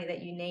the clarity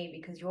that you need,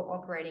 because you're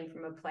operating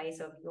from a place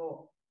of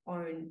your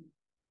own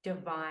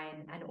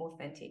divine and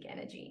authentic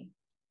energy.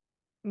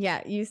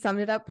 Yeah, you summed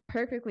it up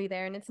perfectly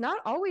there. And it's not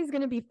always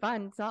going to be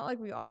fun. It's not like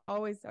we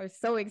always are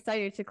so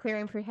excited to clear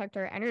and protect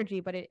our energy,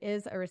 but it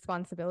is a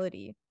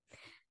responsibility.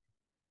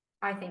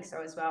 I think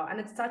so as well. And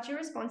it's such a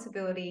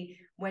responsibility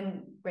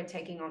when we're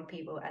taking on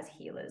people as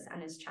healers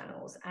and as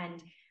channels.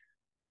 And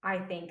I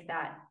think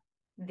that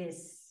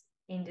this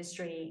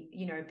industry,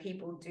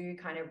 people do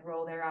kind of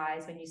roll their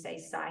eyes when you say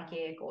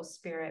psychic or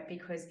spirit,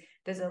 because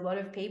there's a lot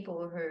of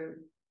people who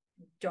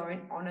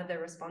don't honor the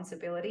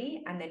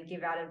responsibility and then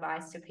give out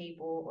advice to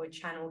people or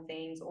channel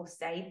things or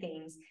say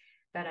things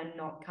that are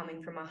not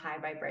coming from a high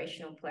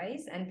vibrational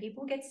place. And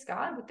people get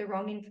scarred with the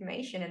wrong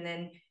information. And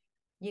then,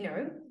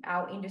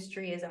 our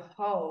industry as a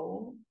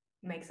whole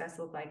makes us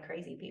look like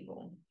crazy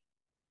people.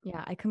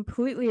 Yeah, I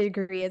completely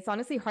agree. It's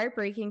honestly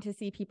heartbreaking to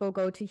see people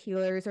go to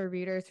healers or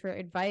readers for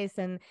advice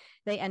and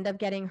they end up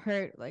getting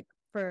hurt,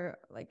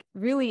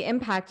 really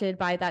impacted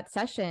by that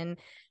session.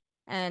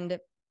 And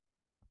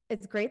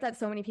it's great that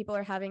so many people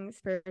are having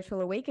spiritual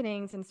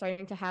awakenings and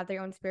starting to have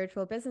their own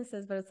spiritual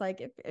businesses. But it's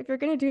like, if you're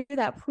going to do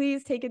that,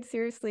 please take it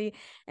seriously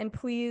and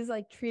please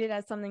treat it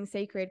as something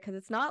sacred, because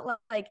it's not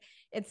like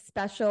it's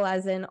special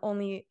as in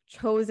only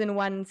chosen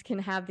ones can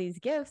have these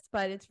gifts,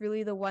 but it's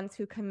really the ones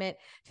who commit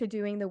to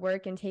doing the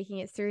work and taking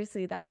it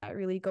seriously that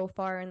really go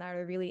far and that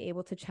are really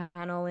able to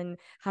channel and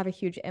have a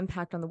huge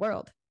impact on the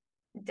world.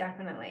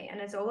 Definitely. And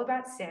it's all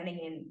about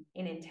standing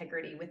in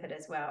integrity with it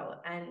as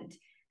well. And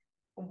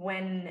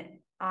when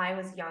I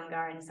was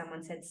younger and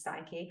someone said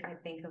psychic, I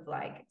think of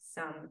like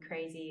some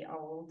crazy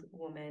old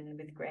woman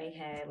with gray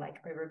hair, like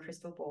over a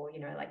crystal ball,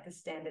 like the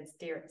standard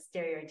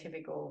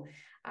stereotypical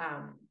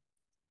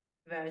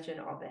version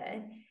of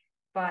it.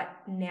 But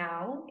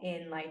now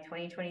in like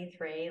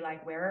 2023,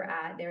 like where we're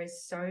at, there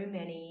is so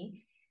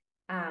many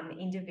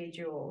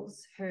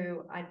individuals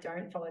who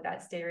don't follow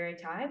that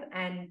stereotype,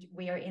 and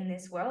we are in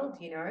this world,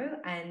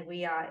 and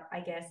we are, I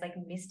guess, like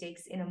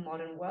mystics in a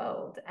modern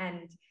world.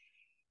 And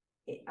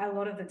a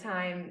lot of the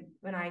time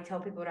when I tell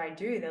people what I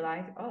do, they're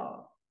like,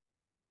 oh,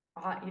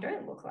 you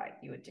don't look like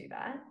you would do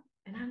that.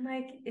 And I'm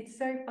like, it's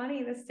so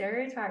funny, the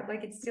stereotype,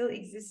 like it still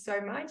exists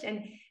so much.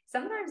 And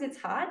sometimes it's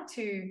hard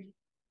to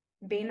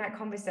be in that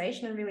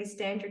conversation and really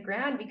stand your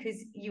ground,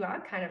 because you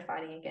are kind of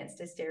fighting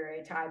against a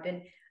stereotype.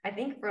 And I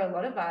think for a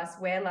lot of us,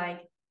 we're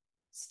like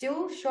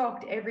still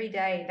shocked every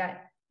day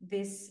that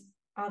this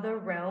other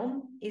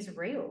realm is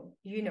real,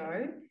 you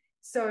know?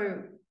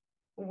 So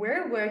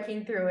we're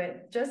working through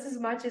it just as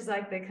much as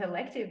like the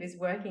collective is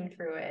working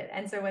through it.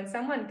 And so when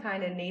someone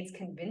kind of needs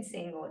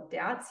convincing or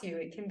doubts you,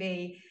 it can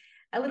be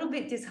a little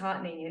bit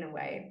disheartening in a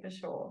way, for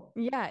sure.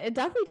 Yeah, it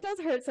definitely does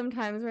hurt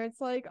sometimes where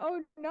it's like,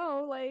 oh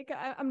no, like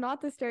I'm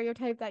not the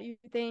stereotype that you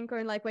think.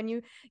 Or like when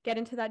you get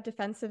into that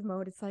defensive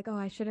mode, it's like, oh,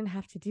 I shouldn't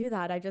have to do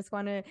that. I just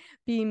want to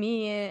be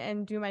me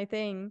and do my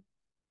thing.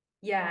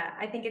 Yeah,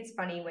 I think it's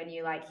funny when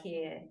you like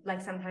hear,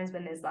 like sometimes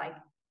when there's like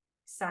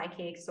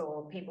psychics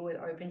or people with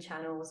open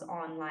channels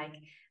on like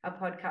a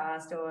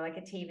podcast or like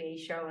a TV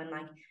show, and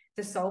like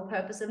the sole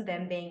purpose of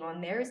them being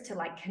on there is to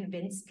like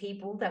convince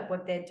people that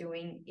what they're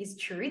doing is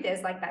true.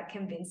 There's like that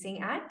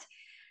convincing act.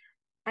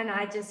 And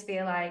I just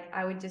feel like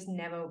I would just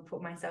never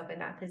put myself in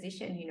that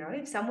position. You know,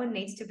 if someone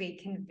needs to be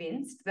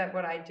convinced that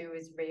what I do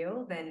is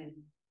real, then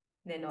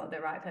they're not the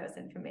right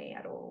person for me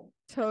at all.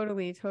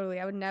 Totally, totally.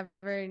 I would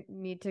never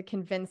need to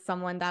convince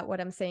someone that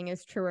what I'm saying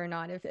is true or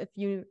not. If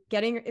you're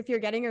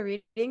getting a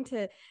reading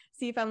to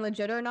see if I'm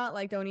legit or not,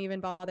 like don't even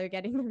bother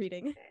getting the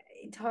reading.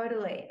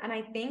 Totally. And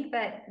I think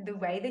that the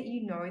way that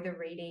you know the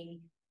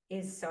reading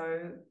is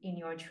so in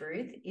your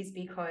truth is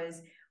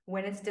because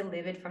when it's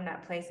delivered from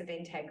that place of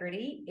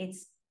integrity,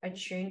 it's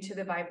attuned to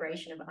the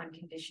vibration of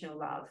unconditional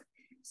love.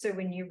 So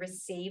when you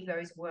receive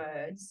those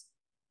words,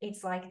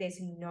 it's like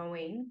there's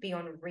knowing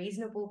beyond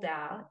reasonable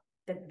doubt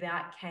that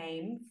that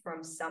came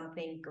from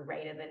something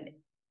greater than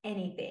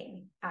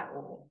anything at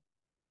all.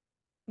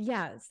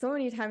 Yeah, so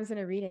many times in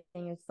a reading,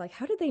 it's like,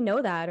 how did they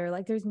know that? Or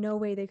like, there's no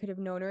way they could have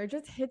known, or it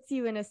just hits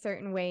you in a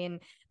certain way.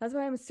 And that's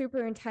why I'm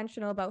super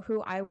intentional about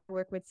who I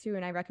work with too.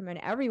 And I recommend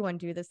everyone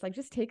do this. Like,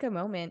 just take a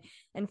moment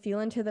and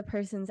feel into the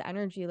person's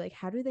energy. Like,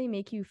 how do they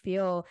make you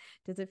feel?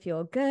 Does it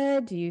feel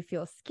good? Do you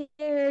feel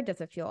scared? Does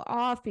it feel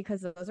off?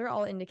 Because those are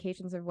all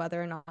indications of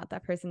whether or not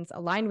that person's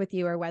aligned with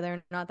you or whether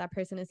or not that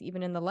person is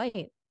even in the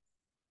light.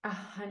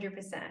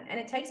 100%. And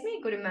it takes me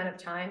a good amount of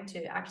time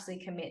to actually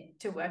commit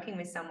to working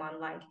with someone.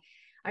 Like,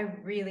 I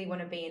really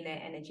want to be in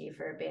their energy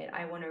for a bit.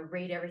 I want to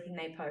read everything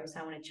they post.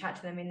 I want to chat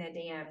to them in their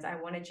DMs.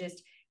 I want to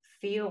just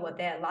feel what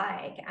they're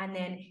like. And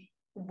then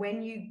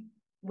when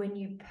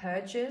you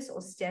purchase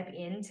or step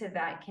into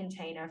that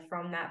container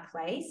from that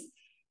place,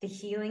 the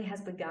healing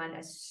has begun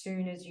as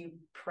soon as you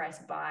press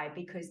buy,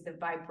 because the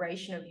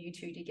vibration of you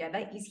two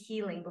together is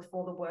healing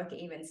before the work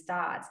even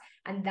starts.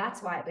 And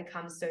that's why it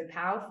becomes so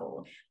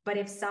powerful. But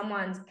if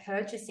someone's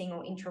purchasing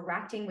or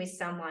interacting with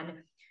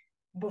someone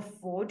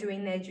before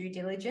doing their due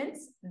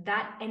diligence,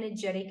 that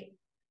energetic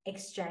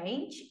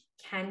exchange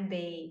can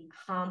be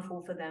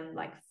harmful for them,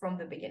 like from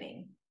the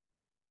beginning.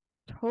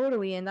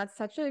 Totally. And that's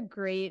such a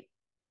great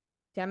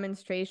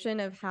demonstration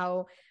of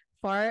how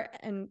far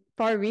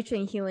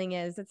reaching healing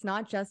is. It's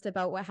not just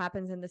about what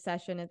happens in the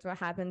session, it's what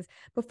happens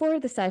before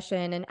the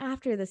session and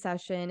after the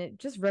session. It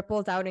just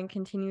ripples out and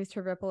continues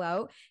to ripple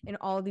out in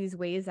all these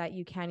ways that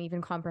you can't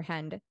even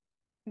comprehend.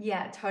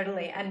 Yeah,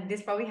 totally. And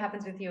this probably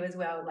happens with you as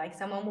well. Like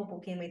someone will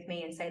book in with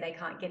me and say they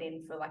can't get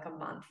in for like a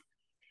month.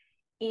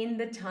 In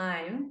the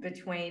time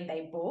between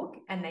they book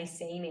and they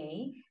see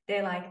me,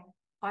 they're like,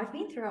 I've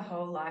been through a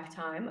whole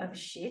lifetime of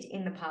shit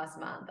in the past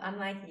month. I'm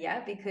like,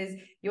 yeah, because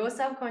your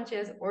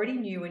subconscious already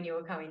knew when you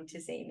were coming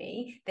to see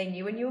me. They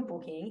knew when you were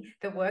booking.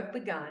 The work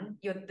begun.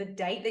 The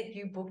date that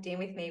you booked in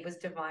with me was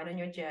divine on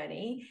your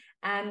journey,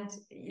 and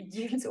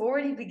it's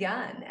already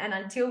begun. And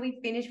until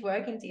we finish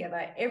working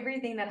together,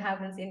 everything that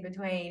happens in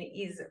between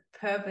is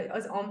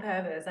on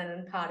purpose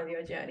and part of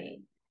your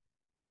journey.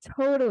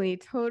 Totally,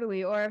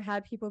 totally. Or I've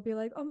had people be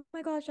like, oh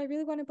my gosh, I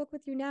really want to book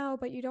with you now,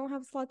 but you don't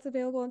have slots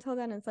available until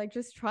then. It's like,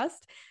 just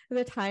trust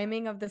the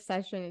timing of the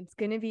session. It's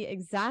going to be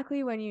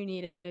exactly when you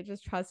need it.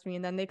 Just trust me.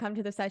 And then they come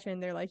to the session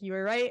and they're like, you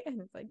were right.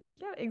 And it's like,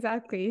 yeah,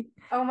 exactly.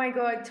 Oh my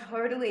God,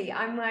 totally.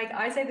 I'm like,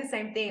 I say the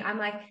same thing. I'm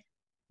like,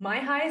 my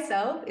higher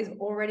self is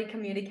already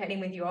communicating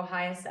with your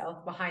higher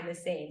self behind the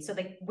scenes. So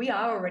like we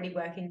are already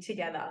working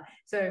together.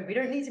 So we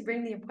don't need to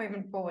bring the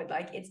appointment forward.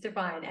 Like it's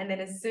divine. And then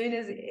as soon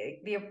as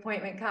the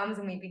appointment comes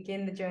and we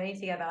begin the journey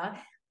together,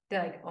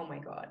 they're like, oh my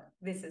God,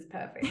 this is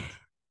perfect.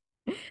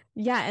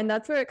 Yeah, and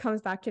that's where it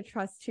comes back to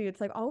trust too. It's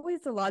like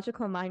always the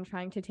logical mind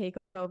trying to take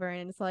over.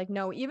 And it's like,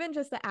 no, even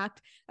just the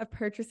act of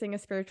purchasing a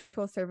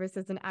spiritual service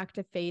is an act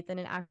of faith and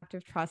an act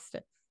of trust.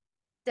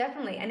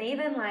 Definitely. And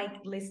even like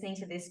listening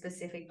to this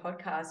specific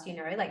podcast, you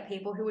know, like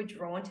people who are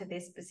drawn to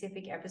this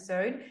specific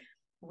episode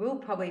will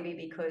probably be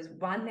because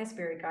one, their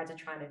spirit guides are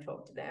trying to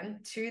talk to them.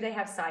 Two, they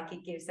have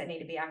psychic gifts that need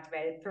to be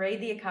activated. Three,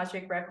 the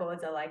Akashic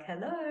records are like,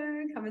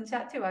 hello, come and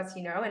chat to us,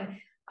 you know. And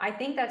I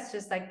think that's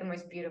just like the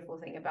most beautiful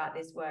thing about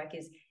this work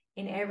is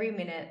in every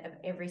minute of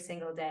every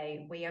single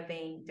day, we are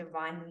being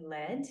divinely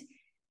led.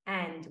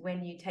 And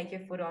when you take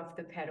your foot off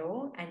the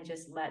pedal and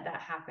just let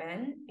that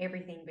happen,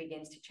 everything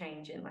begins to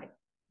change in like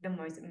the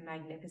most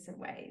magnificent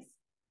ways.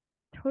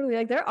 Totally.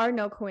 Like there are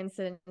no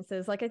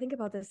coincidences. Like I think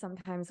about this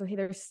sometimes. Okay,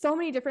 there's so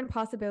many different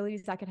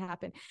possibilities that could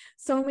happen.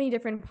 So many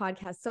different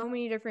podcasts, so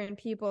many different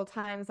people,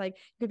 times like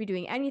you could be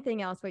doing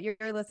anything else, but you're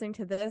listening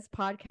to this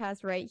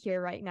podcast right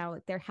here, right now.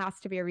 Like there has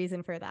to be a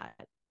reason for that.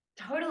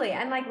 Totally.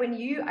 And like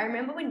I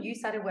remember when you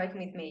started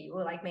working with me, you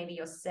were like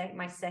maybe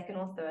my second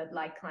or third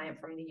like client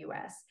from the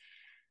US.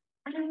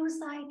 And I was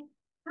like,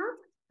 how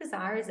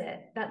bizarre is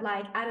it that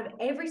like out of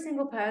every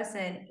single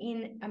person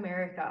in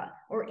America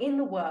or in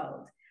the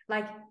world,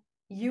 like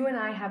you and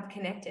I have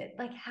connected?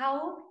 Like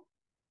how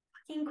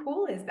fucking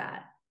cool is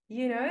that?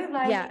 You know,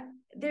 like Yeah.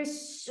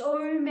 there's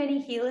so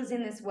many healers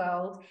in this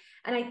world.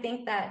 And I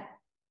think that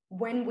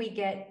when we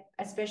get,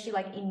 especially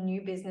like in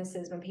new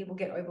businesses, when people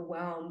get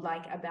overwhelmed,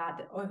 like about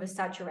the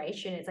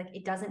oversaturation, it's like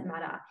it doesn't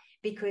matter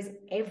because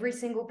every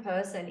single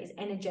person is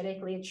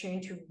energetically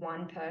attuned to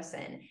one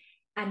person.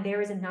 And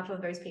there is enough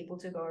of those people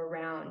to go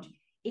around.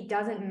 It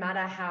doesn't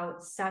matter how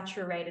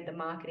saturated the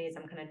market is.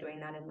 I'm kind of doing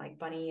that in like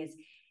bunny is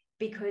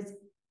because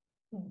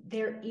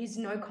there is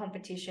no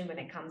competition when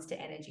it comes to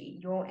energy.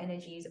 Your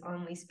energy is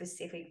only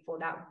specific for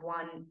that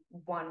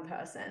one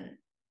person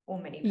or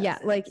many persons. Yeah,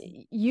 like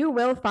you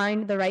will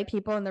find the right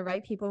people and the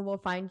right people will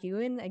find you.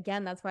 And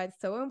again, that's why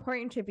it's so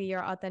important to be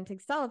your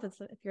authentic self.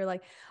 It's if you're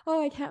like,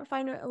 oh, I can't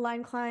find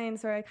aligned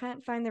clients or I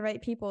can't find the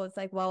right people. It's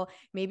like, well,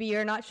 maybe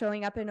you're not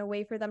showing up in a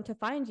way for them to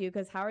find you,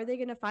 because how are they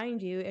going to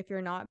find you if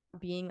you're not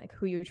being like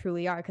who you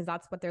truly are? Because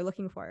that's what they're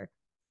looking for.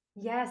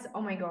 Yes.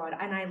 Oh my God.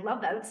 And I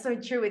love that. It's so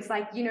true. It's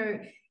like, you know,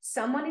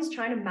 someone is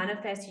trying to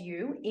manifest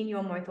you in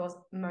your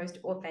most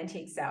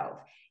authentic self.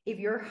 If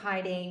you're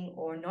hiding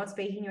or not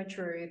speaking your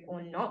truth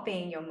or not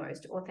being your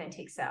most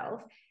authentic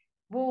self,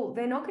 well,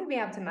 they're not going to be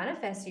able to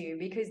manifest you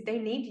because they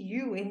need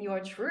you in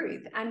your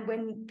truth. And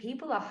when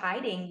people are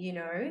hiding, you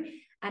know,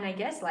 and I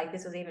guess like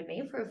this was even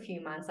me for a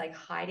few months, like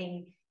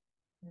hiding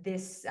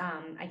this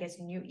I guess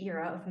new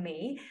era of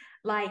me,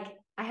 like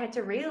I had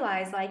to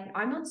realize like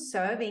I'm not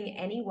serving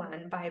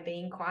anyone by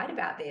being quiet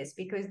about this,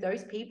 because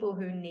those people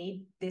who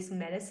need this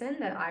medicine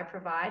that I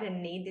provide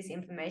and need this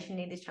information,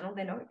 need this channel,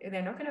 they're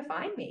not going to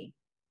find me.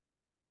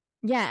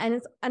 Yeah,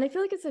 and I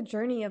feel like it's a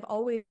journey of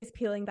always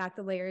peeling back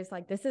the layers.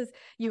 Like this is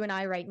you and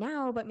I right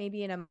now, but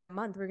maybe in a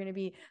month we're going to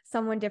be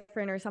someone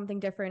different or something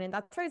different. And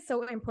that's why it's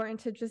so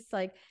important to just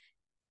like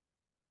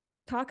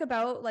talk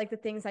about like the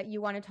things that you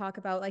want to talk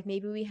about. Like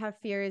maybe we have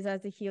fears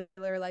as a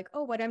healer, like,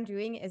 oh, what I'm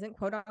doing isn't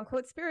quote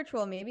unquote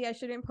spiritual. Maybe I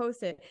shouldn't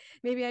post it.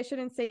 Maybe I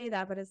shouldn't say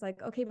that. But it's like,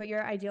 okay, but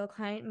your ideal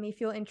client may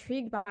feel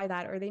intrigued by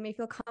that, or they may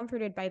feel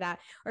comforted by that,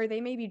 or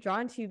they may be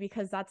drawn to you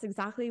because that's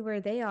exactly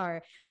where they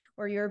are,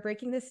 or you're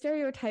breaking the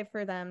stereotype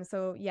for them.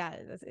 So yeah,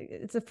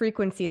 it's a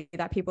frequency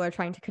that people are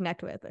trying to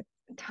connect with.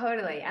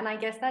 Totally. And I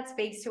guess that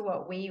speaks to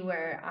what we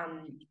were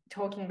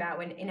talking about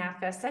when in our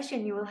first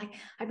session. You were like,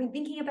 I've been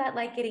thinking about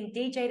like getting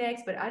DJ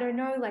decks, but I don't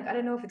know, like I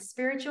don't know if it's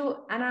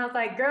spiritual. And I was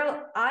like,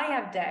 girl, I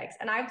have decks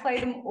and I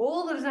play them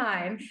all the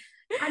time.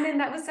 And then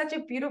that was such a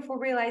beautiful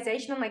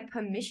realization and like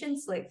permission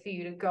slip for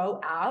you to go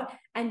out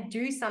and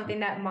do something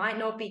that might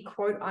not be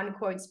quote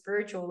unquote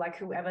spiritual, like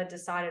whoever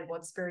decided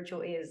what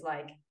spiritual is,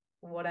 like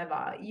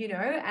whatever, you know.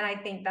 And I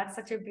think that's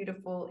such a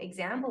beautiful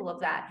example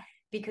of that,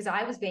 because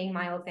I was being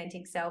my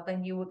authentic self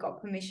and you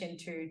got permission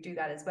to do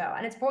that as well.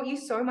 And it's brought you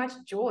so much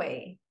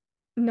joy.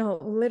 No,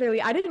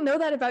 literally. I didn't know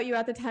that about you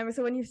at the time.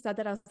 So when you said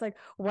that, I was like,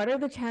 what are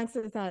the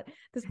chances that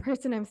this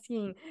person I'm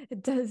seeing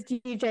does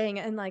DJing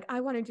and like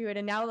I want to do it?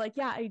 And now like,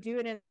 yeah, I do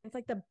it. And it's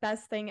like the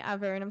best thing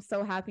ever. And I'm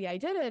so happy I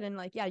did it. And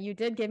like, yeah, you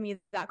did give me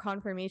that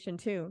confirmation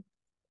too.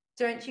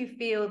 Don't you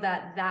feel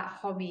that that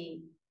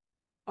hobby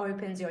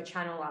opens your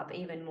channel up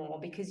even more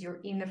because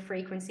you're in the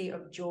frequency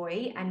of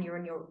joy and you're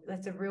in your,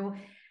 that's a real,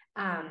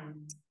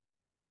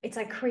 it's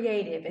like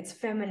creative, it's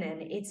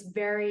feminine,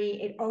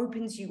 it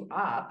opens you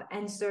up.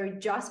 And so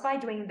just by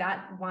doing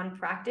that one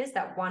practice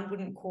that one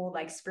wouldn't call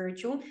like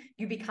spiritual,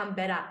 you become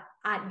better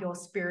at your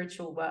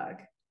spiritual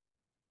work.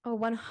 Oh,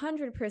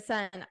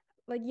 100%.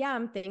 Like, yeah,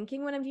 I'm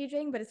thinking when I'm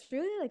DJing, but it's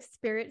really like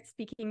spirit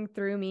speaking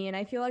through me. And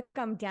I feel like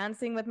I'm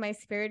dancing with my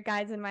spirit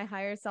guides and my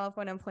higher self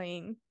when I'm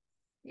playing.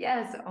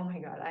 Yes. Oh my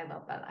God. I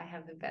love that. I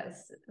have the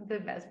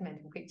best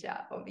mental picture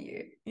of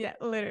you. Yeah,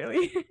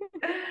 literally.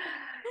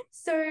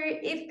 So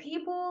if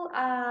people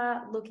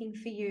are looking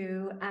for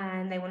you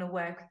and they want to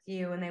work with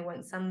you and they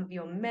want some of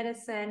your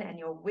medicine and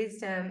your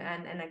wisdom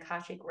and an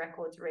Akashic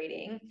Records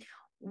reading,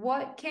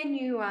 what can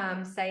you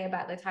say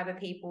about the type of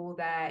people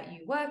that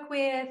you work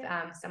with?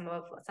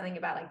 Something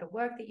about like the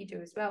work that you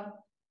do as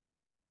well.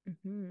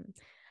 Mm-hmm.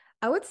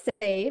 I would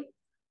say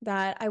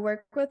that I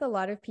work with a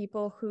lot of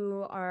people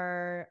who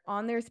are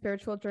on their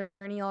spiritual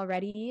journey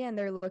already and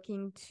they're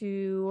looking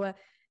to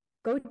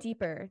go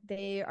deeper.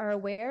 They are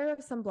aware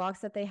of some blocks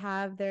that they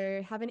have.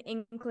 They have an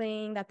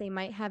inkling that they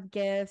might have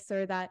gifts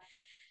or that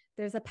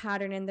there's a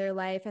pattern in their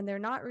life and they're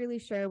not really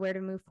sure where to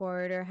move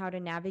forward or how to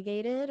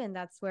navigate it. And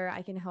that's where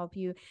I can help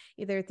you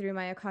either through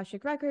my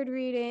Akashic record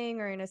reading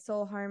or in a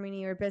soul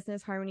harmony or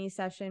business harmony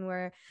session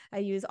where I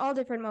use all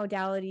different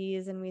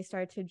modalities and we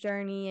start to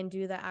journey and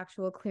do the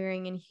actual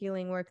clearing and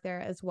healing work there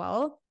as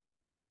well.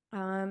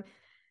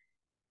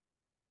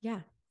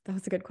 Yeah, that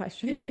was a good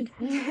question. I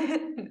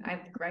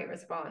have a great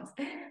response.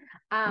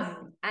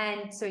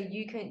 And so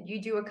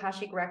you do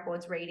Akashic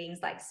Records readings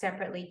like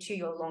separately to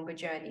your longer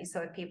journey.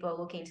 So if people are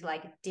looking to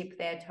like dip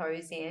their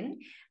toes in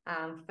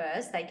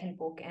first, they can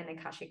book an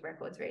Akashic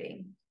Records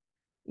reading.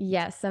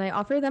 Yes, and I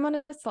offer them on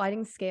a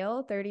sliding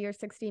scale, 30 or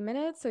 60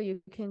 minutes, so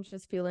you can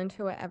just feel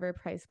into whatever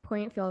price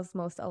point feels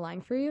most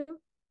aligned for you.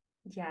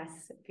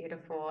 Yes,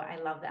 beautiful. I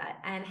love that.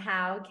 And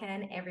how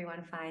can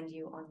everyone find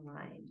you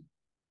online?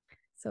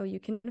 So you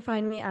can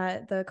find me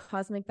at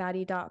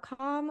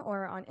thecosmicbaddie.com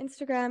or on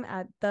Instagram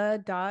at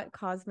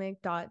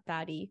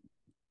the.cosmic.baddie.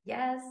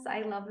 Yes,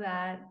 I love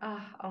that.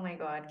 Oh my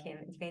God, Kim,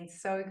 it's been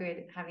so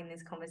good having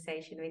this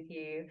conversation with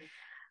you.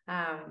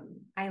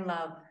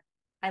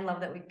 I love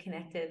that we've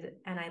connected,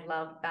 and I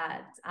love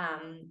that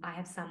I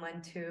have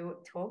someone to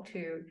talk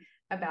to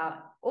about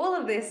all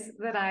of this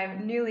that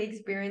I'm newly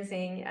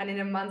experiencing. And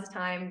in a month's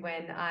time,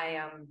 when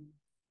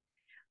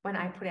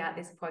I put out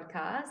this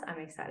podcast, I'm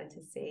excited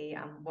to see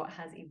what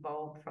has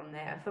evolved from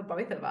there for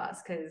both of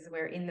us, because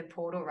we're in the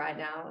portal right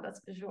now, that's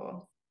for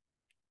sure.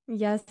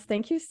 Yes,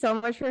 thank you so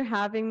much for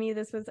having me.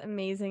 This was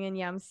amazing. And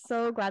yeah, I'm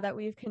so glad that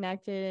we've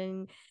connected.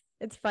 And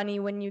it's funny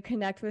when you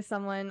connect with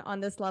someone on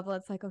this level,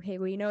 it's like, okay,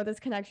 we know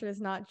this connection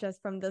is not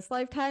just from this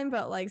lifetime,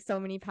 but like so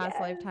many past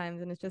Yes.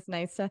 lifetimes. And it's just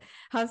nice to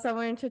have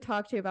someone to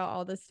talk to about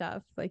all this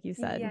stuff, like you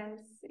said.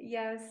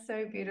 Yes,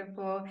 so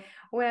beautiful.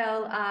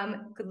 Well,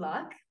 good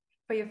luck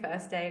for your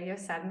first day of your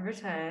Saturn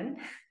return.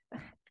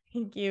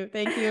 Thank you.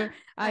 Thank you.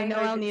 I I know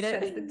hope I'll it need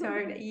sets it. the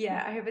tone.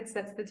 Yeah, I hope it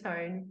sets the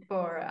tone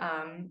for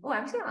oh,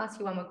 I'm just gonna ask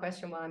you one more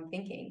question while I'm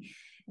thinking.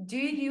 Do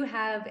you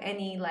have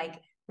any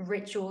like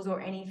rituals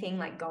or anything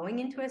like going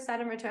into a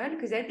Saturn return?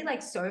 Because there'd be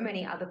like so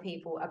many other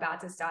people about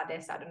to start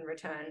their Saturn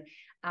return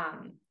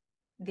um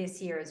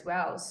this year as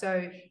well.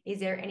 So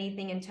is there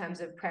anything in terms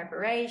of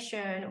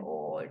preparation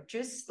or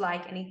just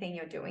like anything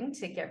you're doing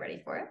to get ready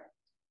for it?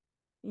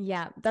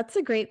 Yeah, that's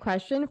a great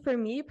question. For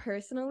me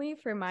personally,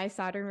 for my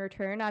Saturn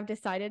return, I've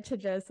decided to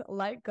just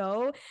let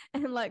go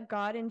and let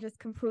God and just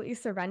completely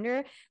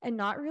surrender and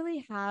not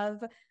really have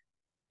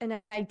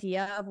an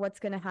idea of what's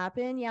going to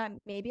happen. Yeah,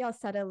 maybe I'll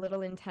set a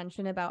little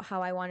intention about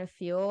how I want to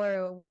feel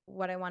or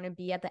what I want to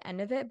be at the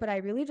end of it, but I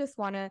really just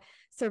want to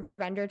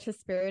surrender to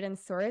spirit and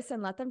source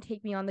and let them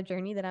take me on the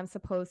journey that I'm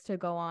supposed to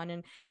go on.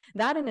 And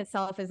that in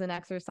itself is an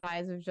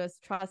exercise of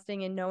just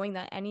trusting and knowing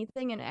that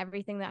anything and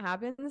everything that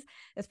happens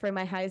is for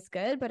my highest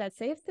good. But I'd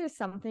say if there's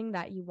something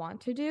that you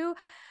want to do,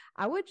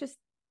 I would just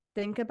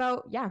think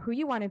about who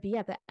you want to be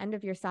at the end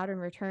of your Saturn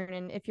return.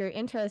 And if you're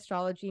into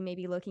astrology,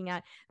 maybe looking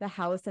at the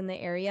house and the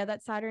area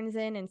that Saturn's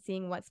in and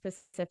seeing what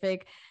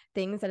specific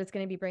things that it's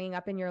going to be bringing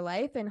up in your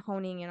life and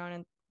honing in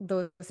on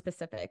those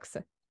specifics.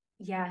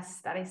 Yes,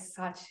 that is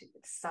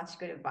such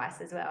good advice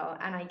as well.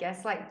 And I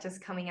guess like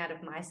just coming out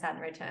of my Saturn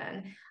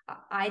return,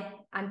 I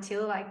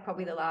until like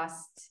probably the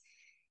last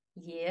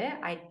year,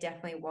 I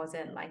definitely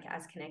wasn't like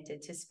as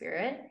connected to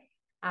spirit.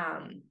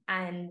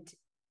 And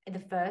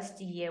the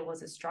first year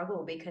was a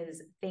struggle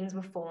because things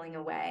were falling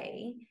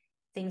away,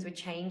 things were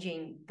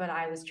changing, but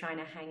I was trying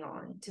to hang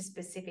on to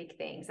specific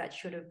things that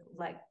should have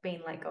like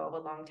been let go of a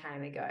long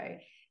time ago.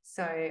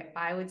 So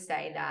I would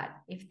say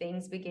that if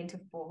things begin to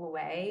fall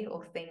away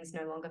or things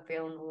no longer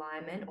feel in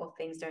alignment or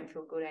things don't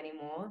feel good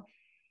anymore,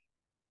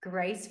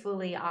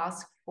 gracefully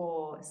ask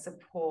for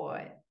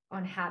support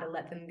on how to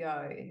let them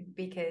go,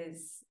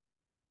 because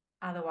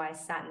otherwise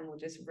Saturn will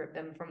just rip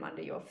them from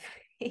under your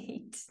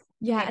feet.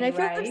 Yeah, and I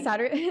feel like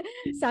Anyway,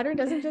 Saturn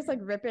doesn't just like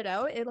rip it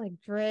out, it like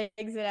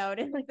drags it out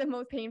in like the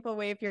most painful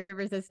way if you're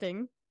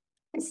resisting.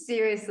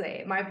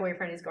 seriously, my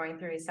boyfriend is going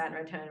through his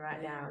Saturn return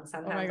right now, and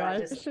Oh my sometimes I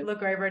gosh. just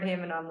look over at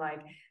him and I'm like,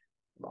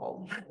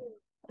 lol.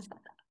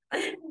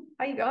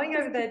 Are you going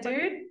over Just there,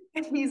 dude?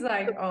 And he's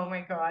like, oh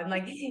my God.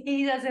 Like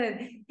he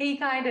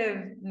kind of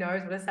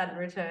knows what a Saturn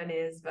return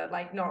is, but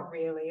like not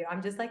really.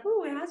 I'm just like,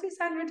 oh, how's your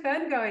Saturn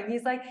return going?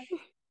 He's like,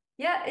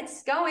 yeah,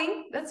 it's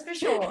going, that's for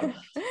sure.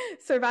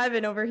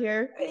 Surviving over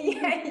here.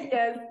 Yeah,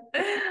 yes.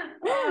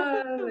 Oh,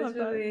 I love that.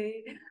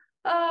 literally.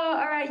 Oh,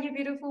 all right, you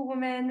beautiful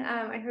woman.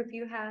 I hope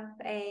you have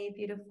a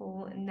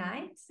beautiful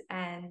night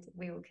and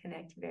we will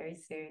connect very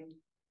soon.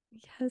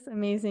 Yes,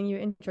 amazing. You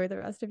enjoy the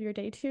rest of your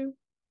day too.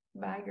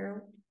 Bye,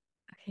 girl.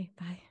 Okay,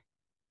 bye.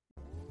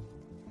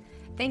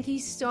 Thank you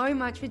so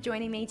much for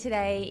joining me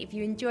today. If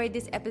you enjoyed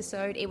this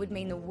episode, it would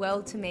mean the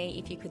world to me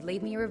if you could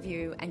leave me a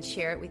review and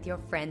share it with your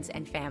friends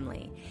and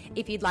family.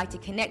 If you'd like to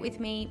connect with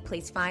me,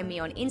 please find me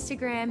on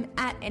Instagram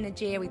at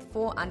Energia with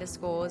 4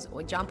 underscores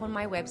or jump on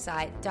my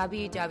website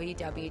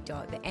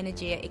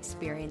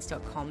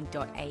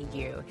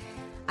www.theenergiaexperience.com.au.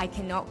 I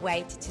cannot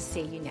wait to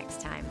see you next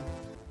time.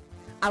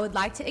 I would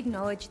like to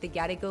acknowledge the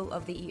Gadigal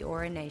of the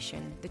Eora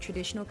Nation, the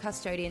traditional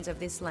custodians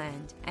of this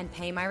land, and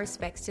pay my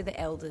respects to the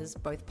elders,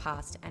 both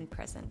past and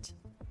present.